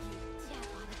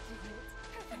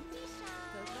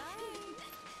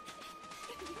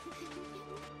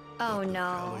 Oh no.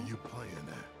 How are you playing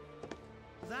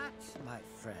at? That, my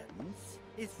friends,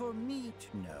 is for me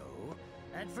to know,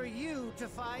 and for you to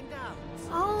find out.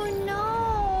 Oh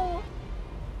no!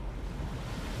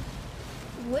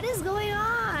 What is going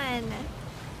on?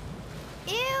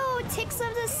 Ew, ticks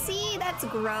of the sea, that's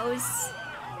gross.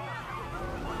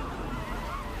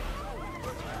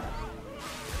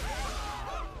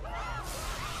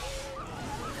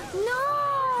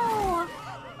 No!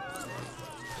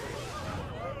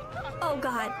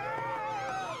 god.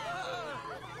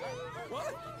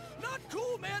 What? Not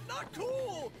cool, man! Not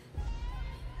cool!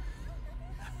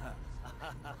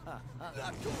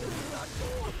 Not cool! Not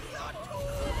cool! Not cool!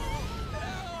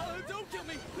 Don't kill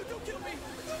me! Don't kill me!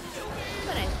 Don't kill me!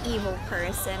 What an evil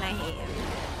person. I hate him.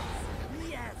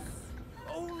 Yes!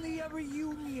 Only a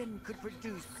reunion could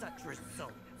produce such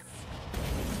results.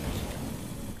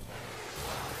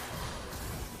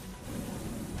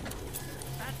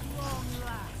 At long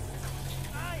last,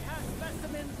 I have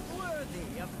specimens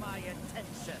worthy of my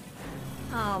attention.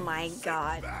 Oh my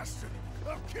god. Bastard!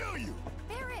 I'll kill you!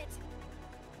 Barrett!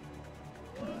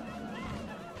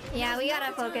 Yeah, we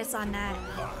gotta focus on that.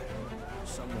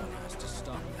 Someone has to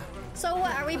stop that. So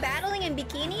what, are we battling in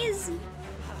bikinis?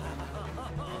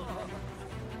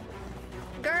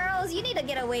 Girls, you need to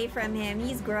get away from him.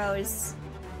 He's gross.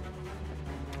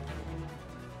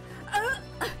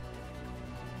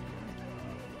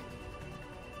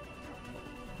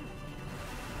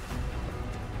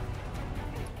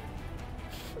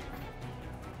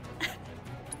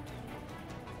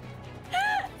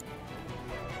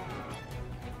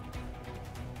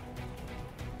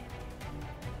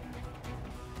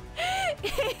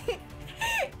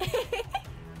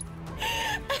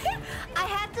 I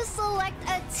have to select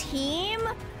a team?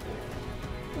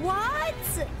 What?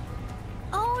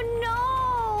 Oh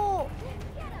no!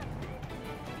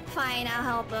 Fine, I'll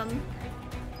help him.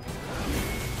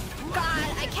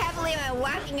 God, I can't believe I'm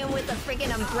whacking him with a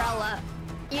freaking umbrella.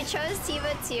 You chose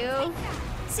Tifa too?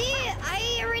 See,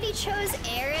 I already chose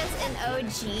Aerith and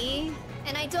OG,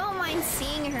 and I don't mind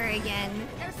seeing her again.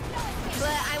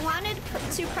 But I wanted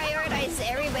to prioritize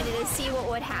everybody to see what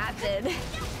would happen.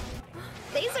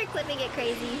 These are clipping it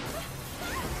crazy.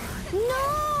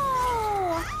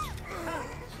 No!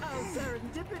 How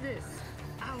serendipitous!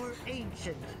 Our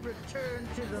ancient return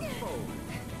to the fold.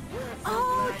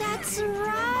 Oh, that's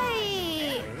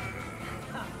right!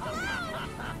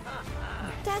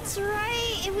 That's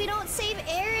right! If we don't save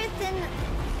Aerith, then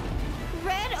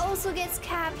Red also gets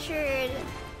captured.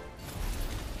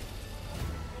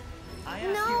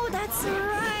 No, that's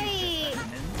right!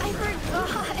 I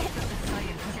forgot!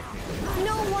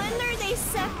 No wonder they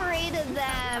separated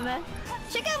them!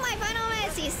 Check out my Final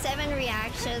Fantasy VII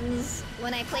reactions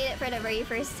when I played it for the very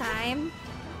first time.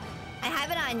 I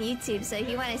have it on YouTube, so if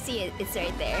you want to see it, it's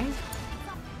right there.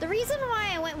 The reason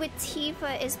why I went with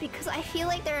Tifa is because I feel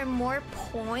like there are more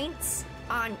points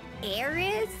on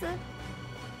Aerith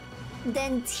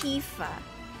than Tifa.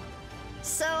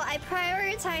 So I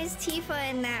prioritize Tifa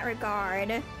in that regard.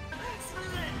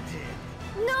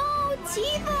 No,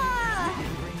 Tifa!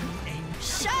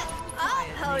 Shut up,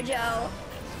 Hojo!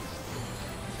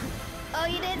 Oh,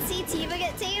 you didn't see Tifa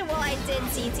get taken? Well, I did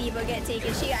see Tifa get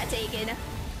taken. She got taken.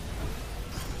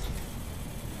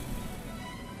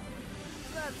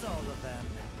 That's all of them.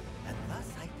 And thus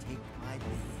I take my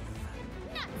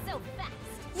leave. Not so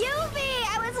fast! Yuffie!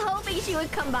 I was hoping she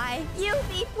would come by.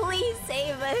 Yuffie, please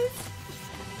save us.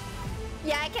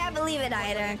 Yeah, I can't believe it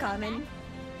either, Uncommon.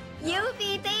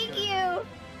 Yuffie, thank you!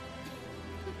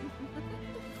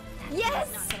 Yes!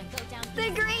 The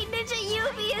great ninja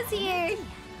Yuffie is here!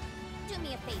 Do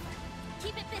me a favor.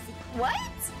 Keep it busy.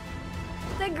 What?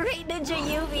 The great ninja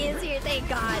Yuffie is here, thank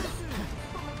God.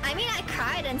 I mean, I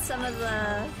cried in some of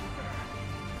the...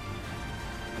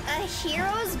 A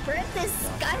hero's birth?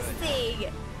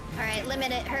 Disgusting! Alright,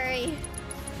 limit it, hurry.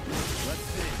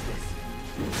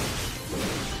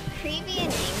 Creepy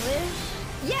in English?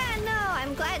 Yeah, no,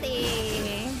 I'm glad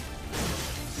they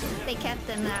kept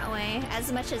him that way,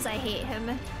 as much as I hate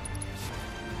him.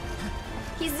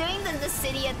 He's doing the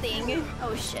Dissidia thing.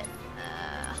 Oh shit.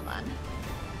 Hold on.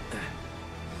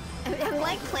 I'm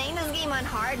like playing this game on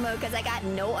hard mode because I got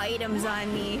no items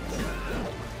on me.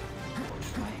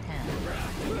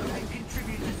 I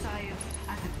contribute to science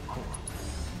as a corpse.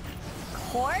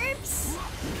 Corpse?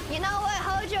 You know what,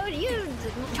 Hojo?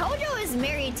 Hojo is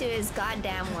married to his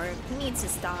goddamn work. He needs to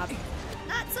stop.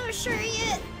 Not so sure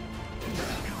yet.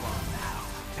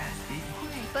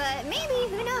 But maybe,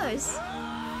 who knows?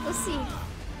 We'll see.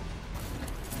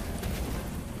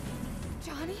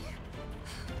 Johnny?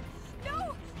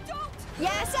 No! Don't!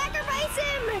 Yeah, sacrifice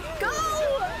him! Go!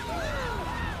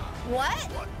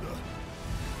 What?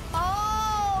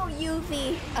 Oh,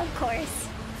 Yuffie, of course.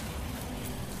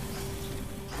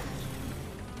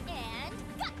 And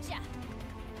gotcha!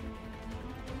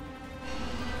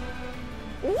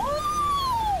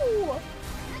 Woo!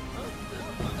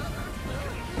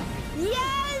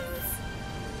 Yes!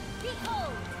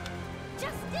 Behold!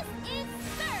 Justice is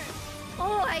served!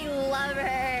 Oh, I love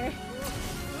her.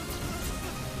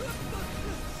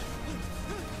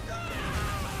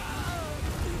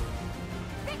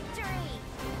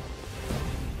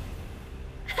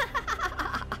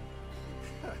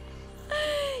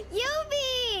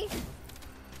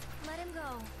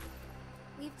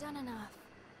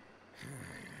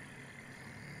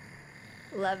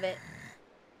 Love it.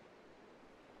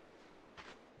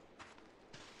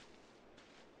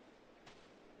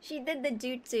 She did the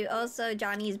jutsu. Also,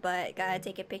 Johnny's butt. Gotta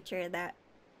take a picture of that.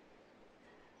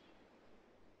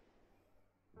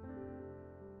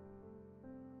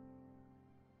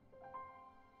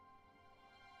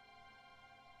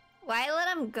 Why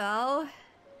let him go?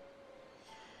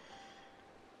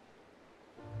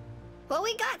 Well,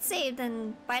 we got saved,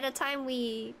 and by the time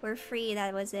we were free,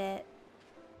 that was it.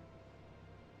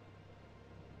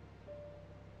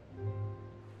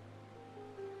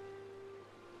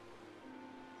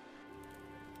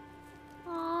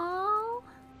 Aww.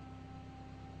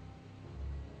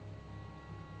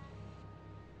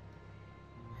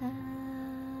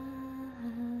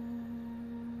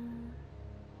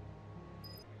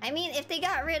 I mean, if they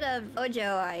got rid of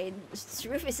Hojo,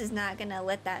 Rufus is not gonna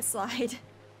let that slide.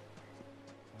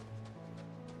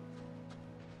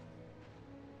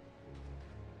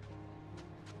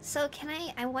 So can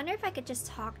I wonder if I could just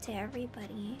talk to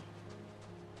everybody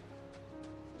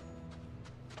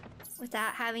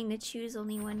without having to choose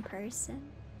only one person.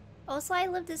 Also, I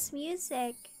love this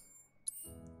music.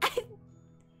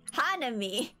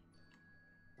 Hanami.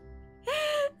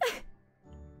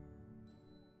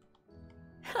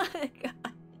 Oh god.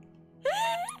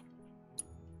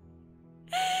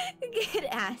 Good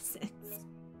asses.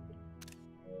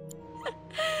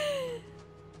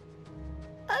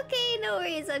 Okay, no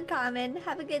worries, Uncommon.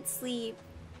 Have a good sleep.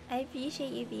 I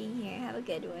appreciate you being here. Have a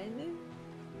good one.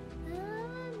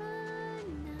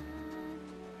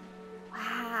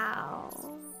 Wow.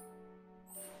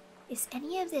 Is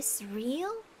any of this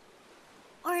real?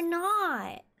 Or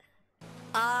not?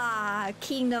 Ah,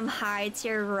 Kingdom Hearts.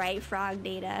 You're right, Frog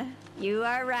Data. You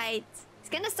are right. He's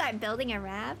gonna start building a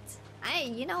raft.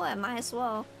 You know what? Might as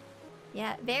well.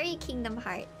 Yeah, very Kingdom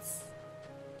Hearts.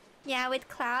 Yeah, with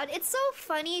Cloud. It's so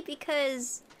funny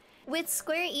because with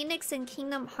Square Enix and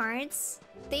Kingdom Hearts,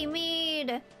 they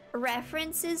made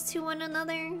references to one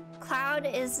another. Cloud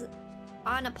is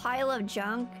on a pile of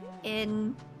junk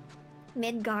in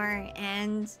Midgar,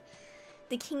 and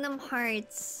the Kingdom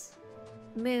Hearts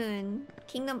moon,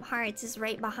 Kingdom Hearts, is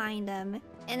right behind them.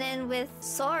 And then with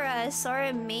Sora,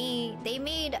 they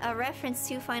made a reference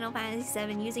to Final Fantasy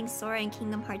VII using Sora in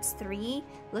Kingdom Hearts 3,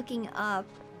 looking up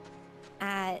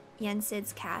at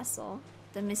Yensid's castle,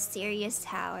 the mysterious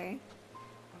tower.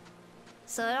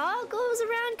 So it all goes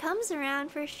around, comes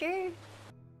around for sure.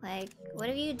 Like, what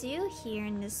do you do here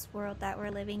in this world that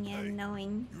we're living in,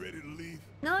 knowing... You ready to leave?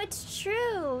 No, it's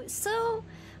true. So,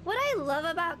 what I love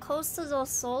about Costa del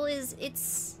Sol is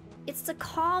it's the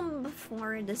calm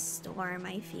before the storm,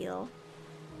 I feel.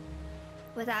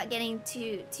 Without getting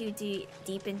too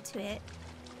deep into it.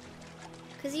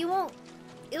 Because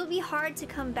it'll be hard to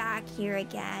come back here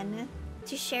again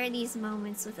to share these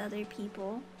moments with other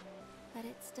people. But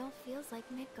it still feels like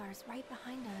Midgar's right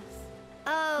behind us.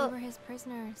 Oh. We were his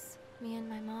prisoners, me and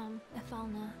my mom,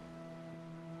 Efalna.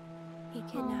 He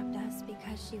kidnapped us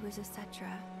because she was a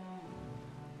Cetra.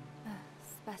 A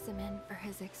specimen for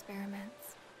his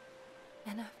experiments.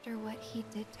 And after what he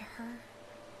did to her,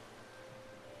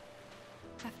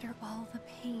 after all the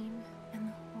pain and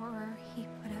the horror he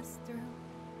put us through,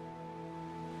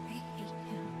 I hate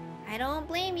him. I don't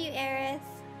blame you, Aerith.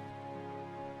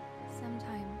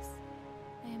 Sometimes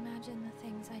I imagine the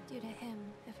things I'd do to him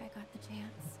if I got the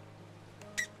chance.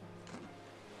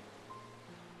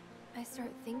 I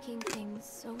start thinking things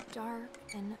so dark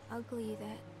and ugly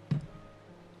that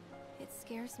it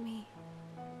scares me.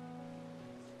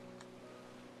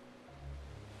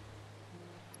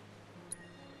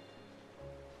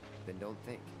 Then don't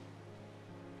think.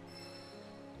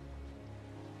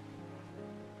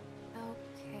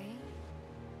 Okay.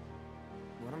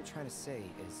 What I'm trying to say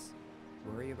is,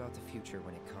 worry about the future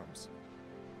when it comes.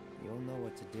 You'll know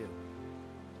what to do.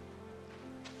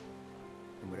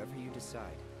 And whatever you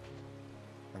decide,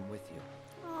 I'm with you.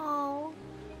 Oh.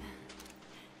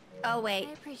 Oh wait.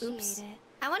 I appreciate Oops. it.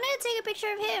 I wanted to take a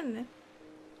picture of him.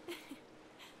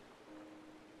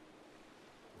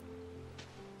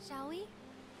 Shall we?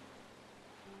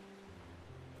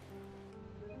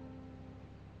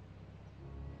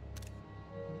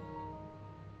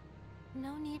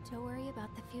 No need to worry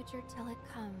about the future till it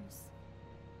comes.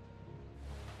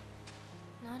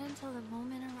 Not until the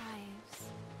moment arrives.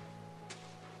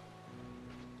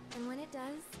 And when it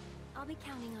does, I'll be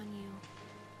counting on you.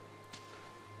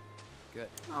 Good.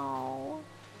 Oh.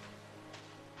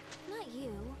 Not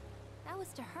you. That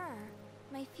was to her.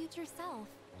 My future self.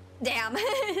 Damn.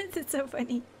 It's so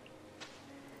funny.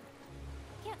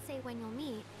 Can't say when you'll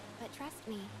meet, but trust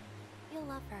me, you'll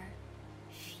love her.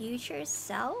 Future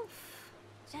self?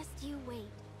 Just you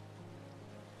wait.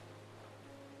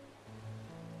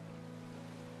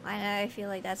 I know, I feel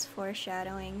like that's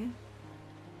foreshadowing.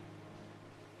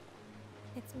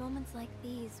 It's moments like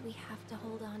these we have to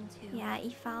hold on to. Yeah,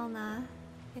 Ifalna.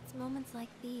 It's moments like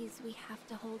these we have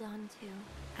to hold on to.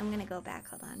 I'm gonna go back,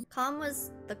 hold on. Calm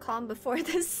was the calm before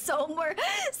the Sormer.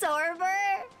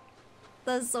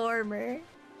 The Sormer.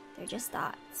 They're just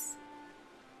thoughts.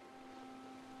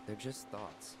 They're just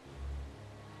thoughts.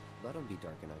 Let them be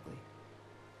dark and ugly.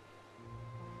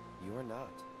 You're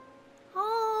not.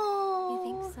 Oh. You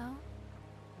think so?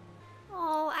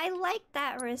 Oh, I like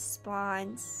that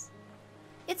response.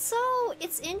 It's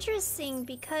interesting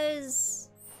because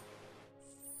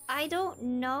I don't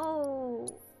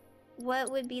know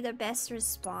what would be the best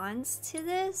response to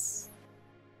this.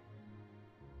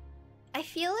 I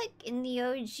feel like in the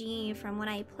OG, from when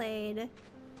I played,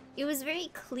 it was very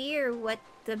clear what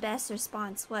the best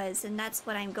response was, and that's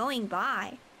what I'm going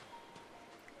by.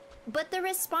 But the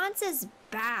responses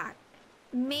back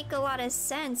make a lot of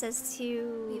sense as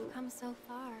to We've come so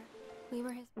far. We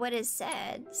were his what is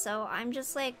said. So I'm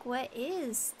just like, what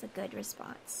is the good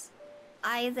response?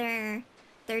 Either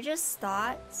they're just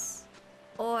thoughts,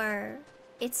 or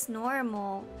it's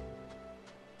normal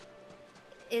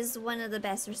is one of the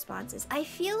best responses. I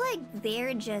feel like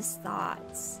they're just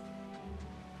thoughts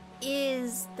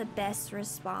is the best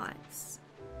response.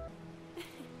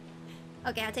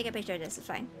 Okay, I'll take a picture of this, it's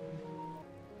fine.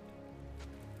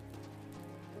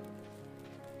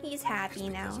 He's happy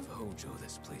now. Because of Hojo,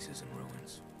 this place is in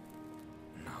ruins.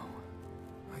 No,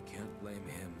 I can't blame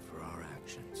him for our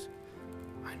actions.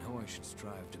 I know I should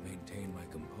strive to maintain my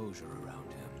composure around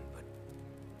him, but...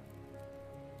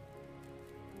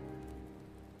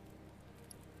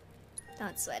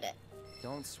 Don't sweat it.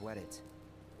 Don't sweat it.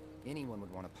 Anyone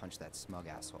would want to punch that smug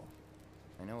asshole.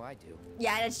 I know I do.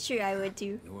 Yeah, that's true, I would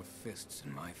too. Your fists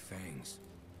in my fangs.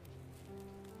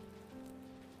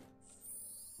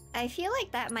 I feel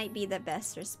like that might be the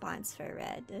best response for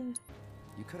Red. You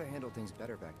could have handled things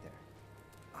better back there.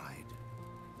 I'd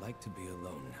like to be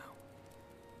alone now.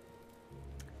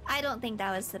 I don't think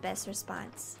that was the best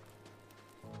response.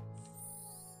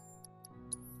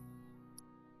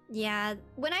 Yeah,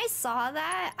 when I saw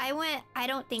that, I went, I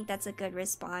don't think that's a good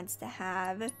response to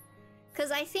have.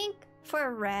 Because I think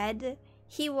for Red,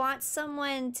 he wants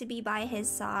someone to be by his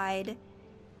side.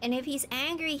 And if he's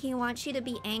angry, he wants you to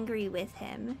be angry with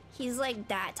him. He's like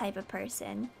that type of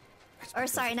person. Or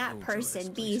sorry, not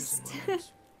person, beast.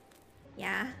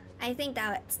 Yeah, I think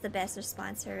that's the best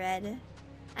response for Red.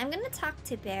 I'm gonna talk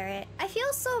to Barrett. I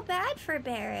feel so bad for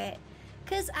Barrett.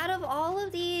 Because out of all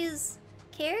of these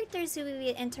characters who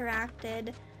we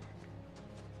interacted,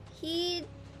 he's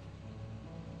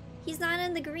not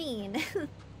in the green.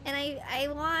 And I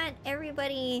want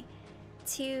everybody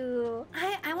to...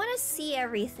 I want to see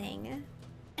everything.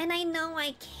 And I know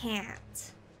I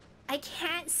can't. I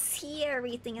can't see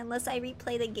everything unless I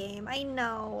replay the game. I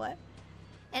know.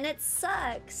 And it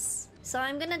sucks. So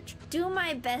I'm gonna do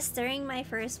my best during my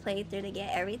first playthrough to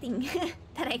get everything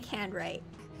that I can right.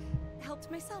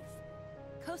 Helped myself.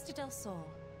 Costa Del Sol.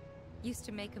 Used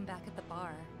to make them back at the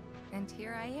bar. And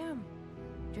here I am.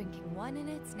 Drinking one in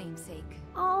its namesake.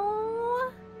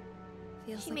 Oh,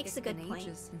 Feels she like makes it's a good been point.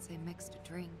 ages since I mixed a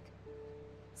drink.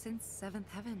 Since Seventh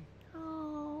Heaven.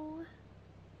 Oh.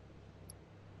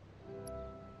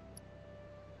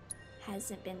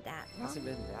 Hasn't been that long. Hasn't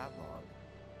been that long.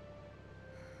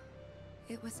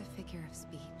 It was a figure of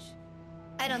speech.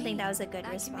 I don't think that was a good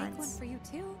I can make one response. for you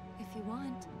too, if you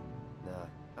want. Nah,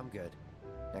 I'm good.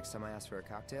 Next time I ask for a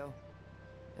cocktail,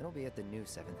 it'll be at the new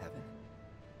Seventh Heaven.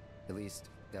 At least,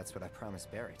 that's what I promised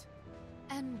Barrett.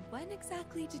 And when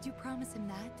exactly did you promise him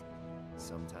that?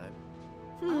 Sometime.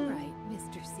 All right,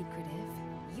 Mr. Secretive.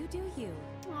 You do you.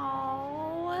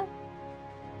 Oh.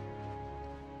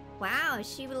 Wow,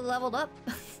 she leveled up.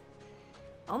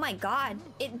 Oh my god.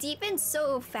 It deepens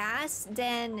so fast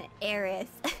than Aerith.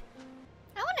 I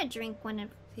want to drink one of...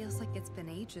 Feels like it's been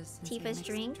ages since I Tifa's mixed a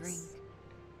drinks. drink.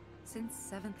 Since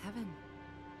Seventh Heaven.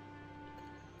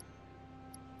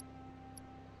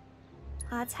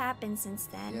 Lots happened since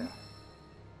then. Yeah.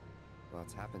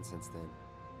 Lots happened since then.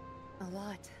 A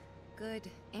lot. Good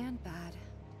and bad.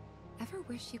 Ever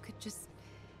wish you could just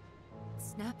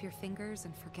snap your fingers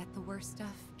and forget the worst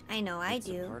stuff? I know, I It's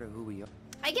a do. part of who we are.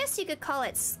 I guess you could call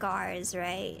it scars,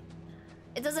 right?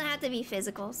 It doesn't have to be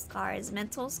physical scars.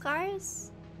 Mental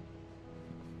scars?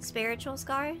 Spiritual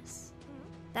scars?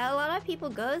 That a lot of people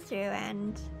go through,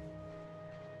 and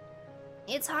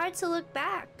it's hard to look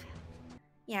back.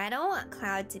 Yeah, I don't want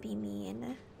Cloud to be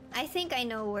mean. I think I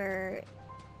know where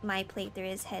my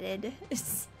playthrough is headed.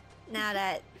 Now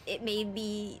that it made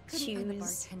me Couldn't find the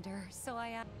choose. bartender, so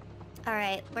I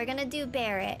Alright, we're gonna do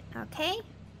Barrett, okay?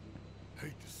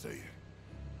 Hate to say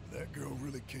it, that girl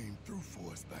really came through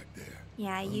for us back there.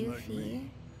 Yeah, Unlike Yuffie.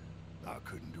 me, I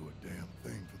couldn't do a damn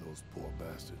thing for those poor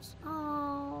bastards.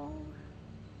 Oh.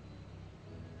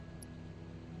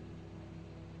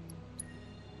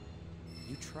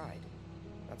 You tried.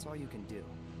 That's all you can do.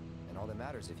 And all that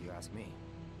matters if you ask me.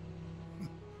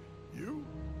 You?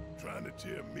 Trying to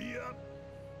cheer me up?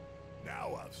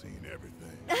 Now I've seen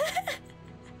everything.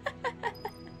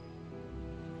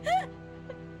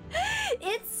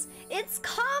 It's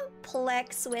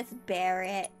complex with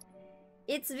Barrett.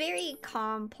 It's very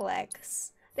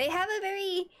complex. They have a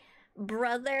very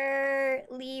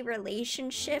brotherly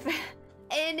relationship.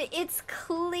 And it's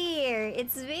clear,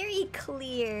 it's very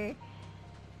clear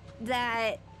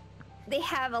that they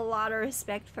have a lot of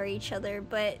respect for each other,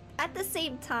 but at the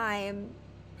same time,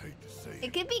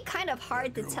 it could be kind of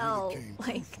hard to tell,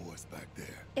 like,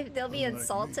 if they'll be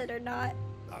insulted or not.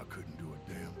 I couldn't do a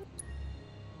damn.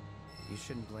 You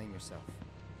shouldn't blame yourself.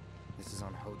 This is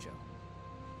on Hojo.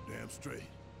 Damn straight.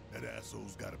 That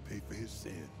asshole's gotta pay for his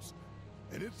sins.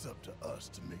 And it's up to us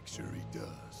to make sure he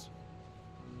does.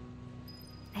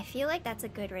 I feel like that's a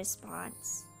good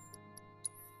response.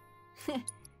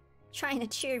 Trying to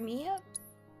cheer me up?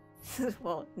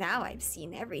 Well, now I've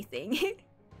seen everything.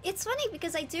 It's funny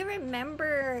because I do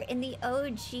remember in the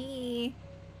OG,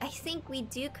 I think we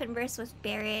do converse with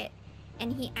Barrett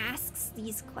and he asks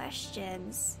these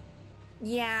questions.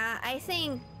 Yeah, I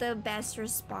think the best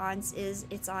response is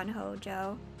it's on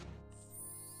Hojo.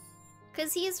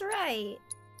 Cause he's right.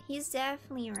 He's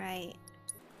definitely right.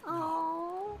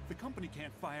 Oh. The company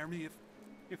can't fire me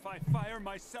if I fire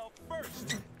myself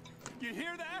first. You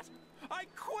hear that? I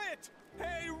quit!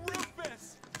 Hey,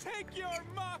 Rufus! Take your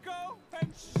Mako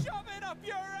and shove it up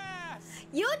your ass!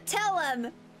 You tell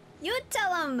him! You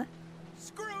tell him!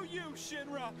 Screw you,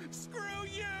 Shinra! Screw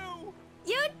you!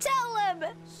 You tell him!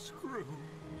 Screw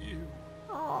you.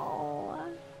 Oh.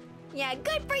 Yeah,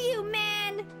 good for you,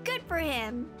 man! Good for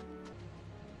him.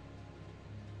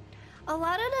 A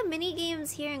lot of the mini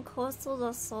games here in Costa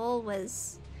del Sol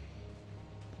was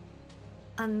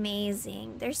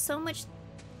amazing. There's so much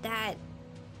that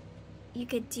you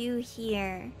could do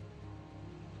here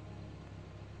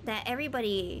that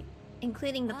everybody,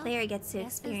 including the player, gets to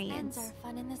experience. Those are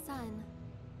fun in the sun.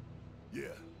 Yeah,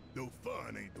 though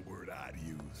fun ain't the word I'd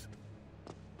use.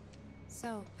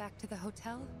 So, back to the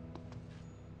hotel?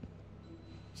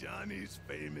 Johnny's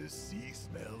famous Sea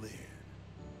Smell Inn.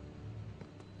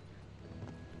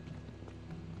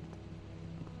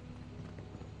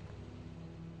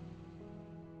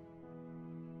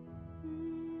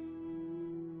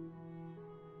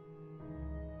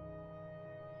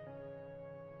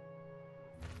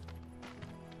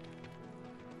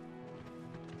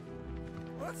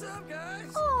 What's up,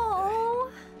 guys? Oh,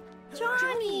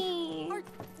 Johnny! Are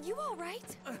you all right?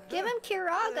 Give him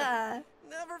Kiraga.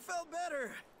 Never felt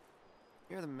better.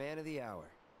 You're the man of the hour.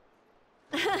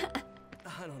 I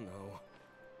don't know.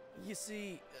 You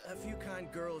see, a few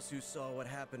kind girls who saw what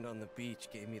happened on the beach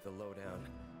gave me the lowdown.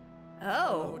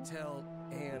 Oh. The hotel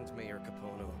and Mayor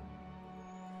Capono.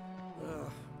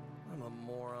 Ugh, I'm a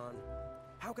moron.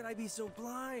 How could I be so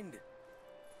blind?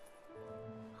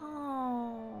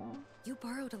 Oh. You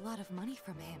borrowed a lot of money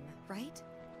from him, right?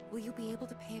 Will you be able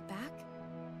to pay it back?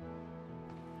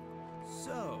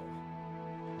 So,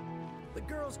 the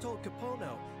girls told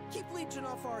Capono, keep leeching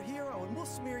off our hero and we'll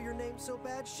smear your name so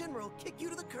bad Shinra will kick you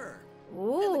to the curb.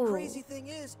 Ooh. And the crazy thing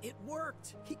is, it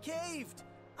worked. He caved.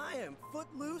 I am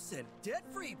footloose and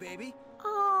debt-free, baby.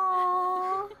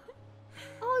 Oh.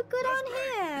 Oh, good on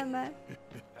him.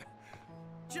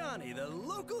 Johnny, the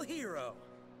local hero.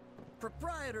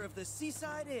 Proprietor of the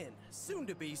Seaside Inn, soon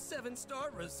to be 7-star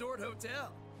resort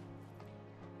hotel.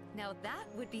 Now that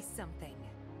would be something.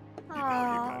 You know you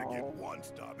gotta get 1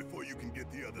 star before you can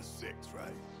get the other 6,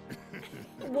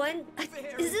 right? One.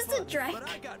 Very Is this a fun, drag? But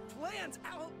I got plans.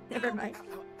 Ow, Never mind.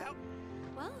 ow, ow.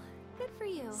 Well, good for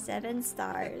you. 7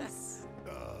 stars.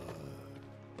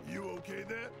 You okay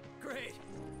there? Great.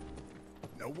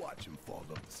 Now watch him fall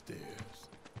up the stairs.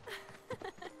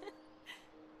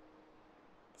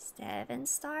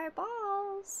 7-star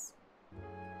balls.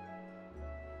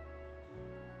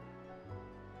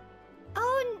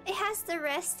 Oh, it has the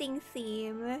resting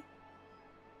theme.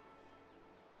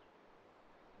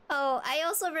 Oh, I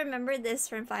also remember this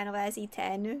from Final Fantasy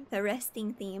X, the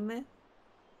resting theme.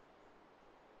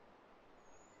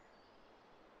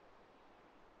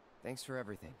 Thanks for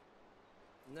everything.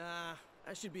 Nah,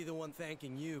 I should be the one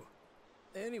thanking you.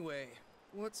 Anyway,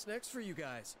 what's next for you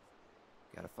guys?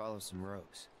 Gotta follow some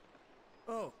rogues.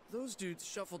 Oh, those dudes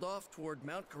shuffled off toward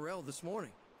Mount Corel this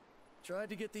morning. Tried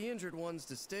to get the injured ones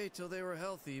to stay till they were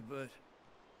healthy, but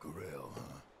Corel,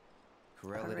 huh?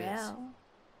 Corel it is.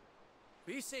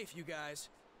 Be safe, you guys.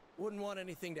 Wouldn't want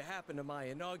anything to happen to my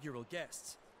inaugural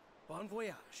guests. Bon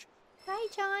voyage. Hi,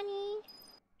 Johnny.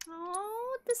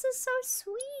 Oh, this is so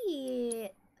sweet.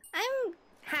 I'm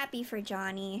happy for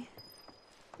Johnny.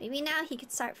 Maybe now he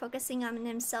could start focusing on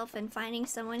himself and finding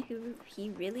someone who he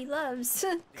really loves.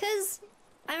 Cause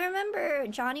I remember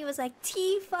Johnny was like,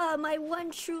 Tifa, my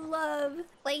one true love.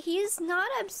 Like, he's not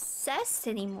obsessed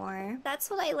anymore. That's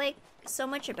what I like so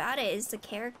much about it, is the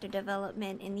character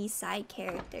development in these side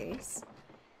characters.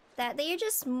 That they are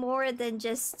just more than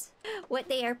just what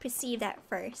they are perceived at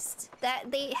first. That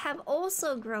they have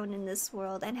also grown in this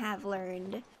world and have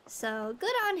learned. So,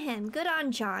 good on him. Good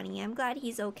on Johnny. I'm glad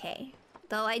he's okay.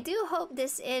 Though I do hope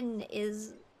this inn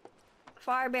is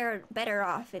far better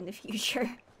off in the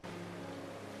future.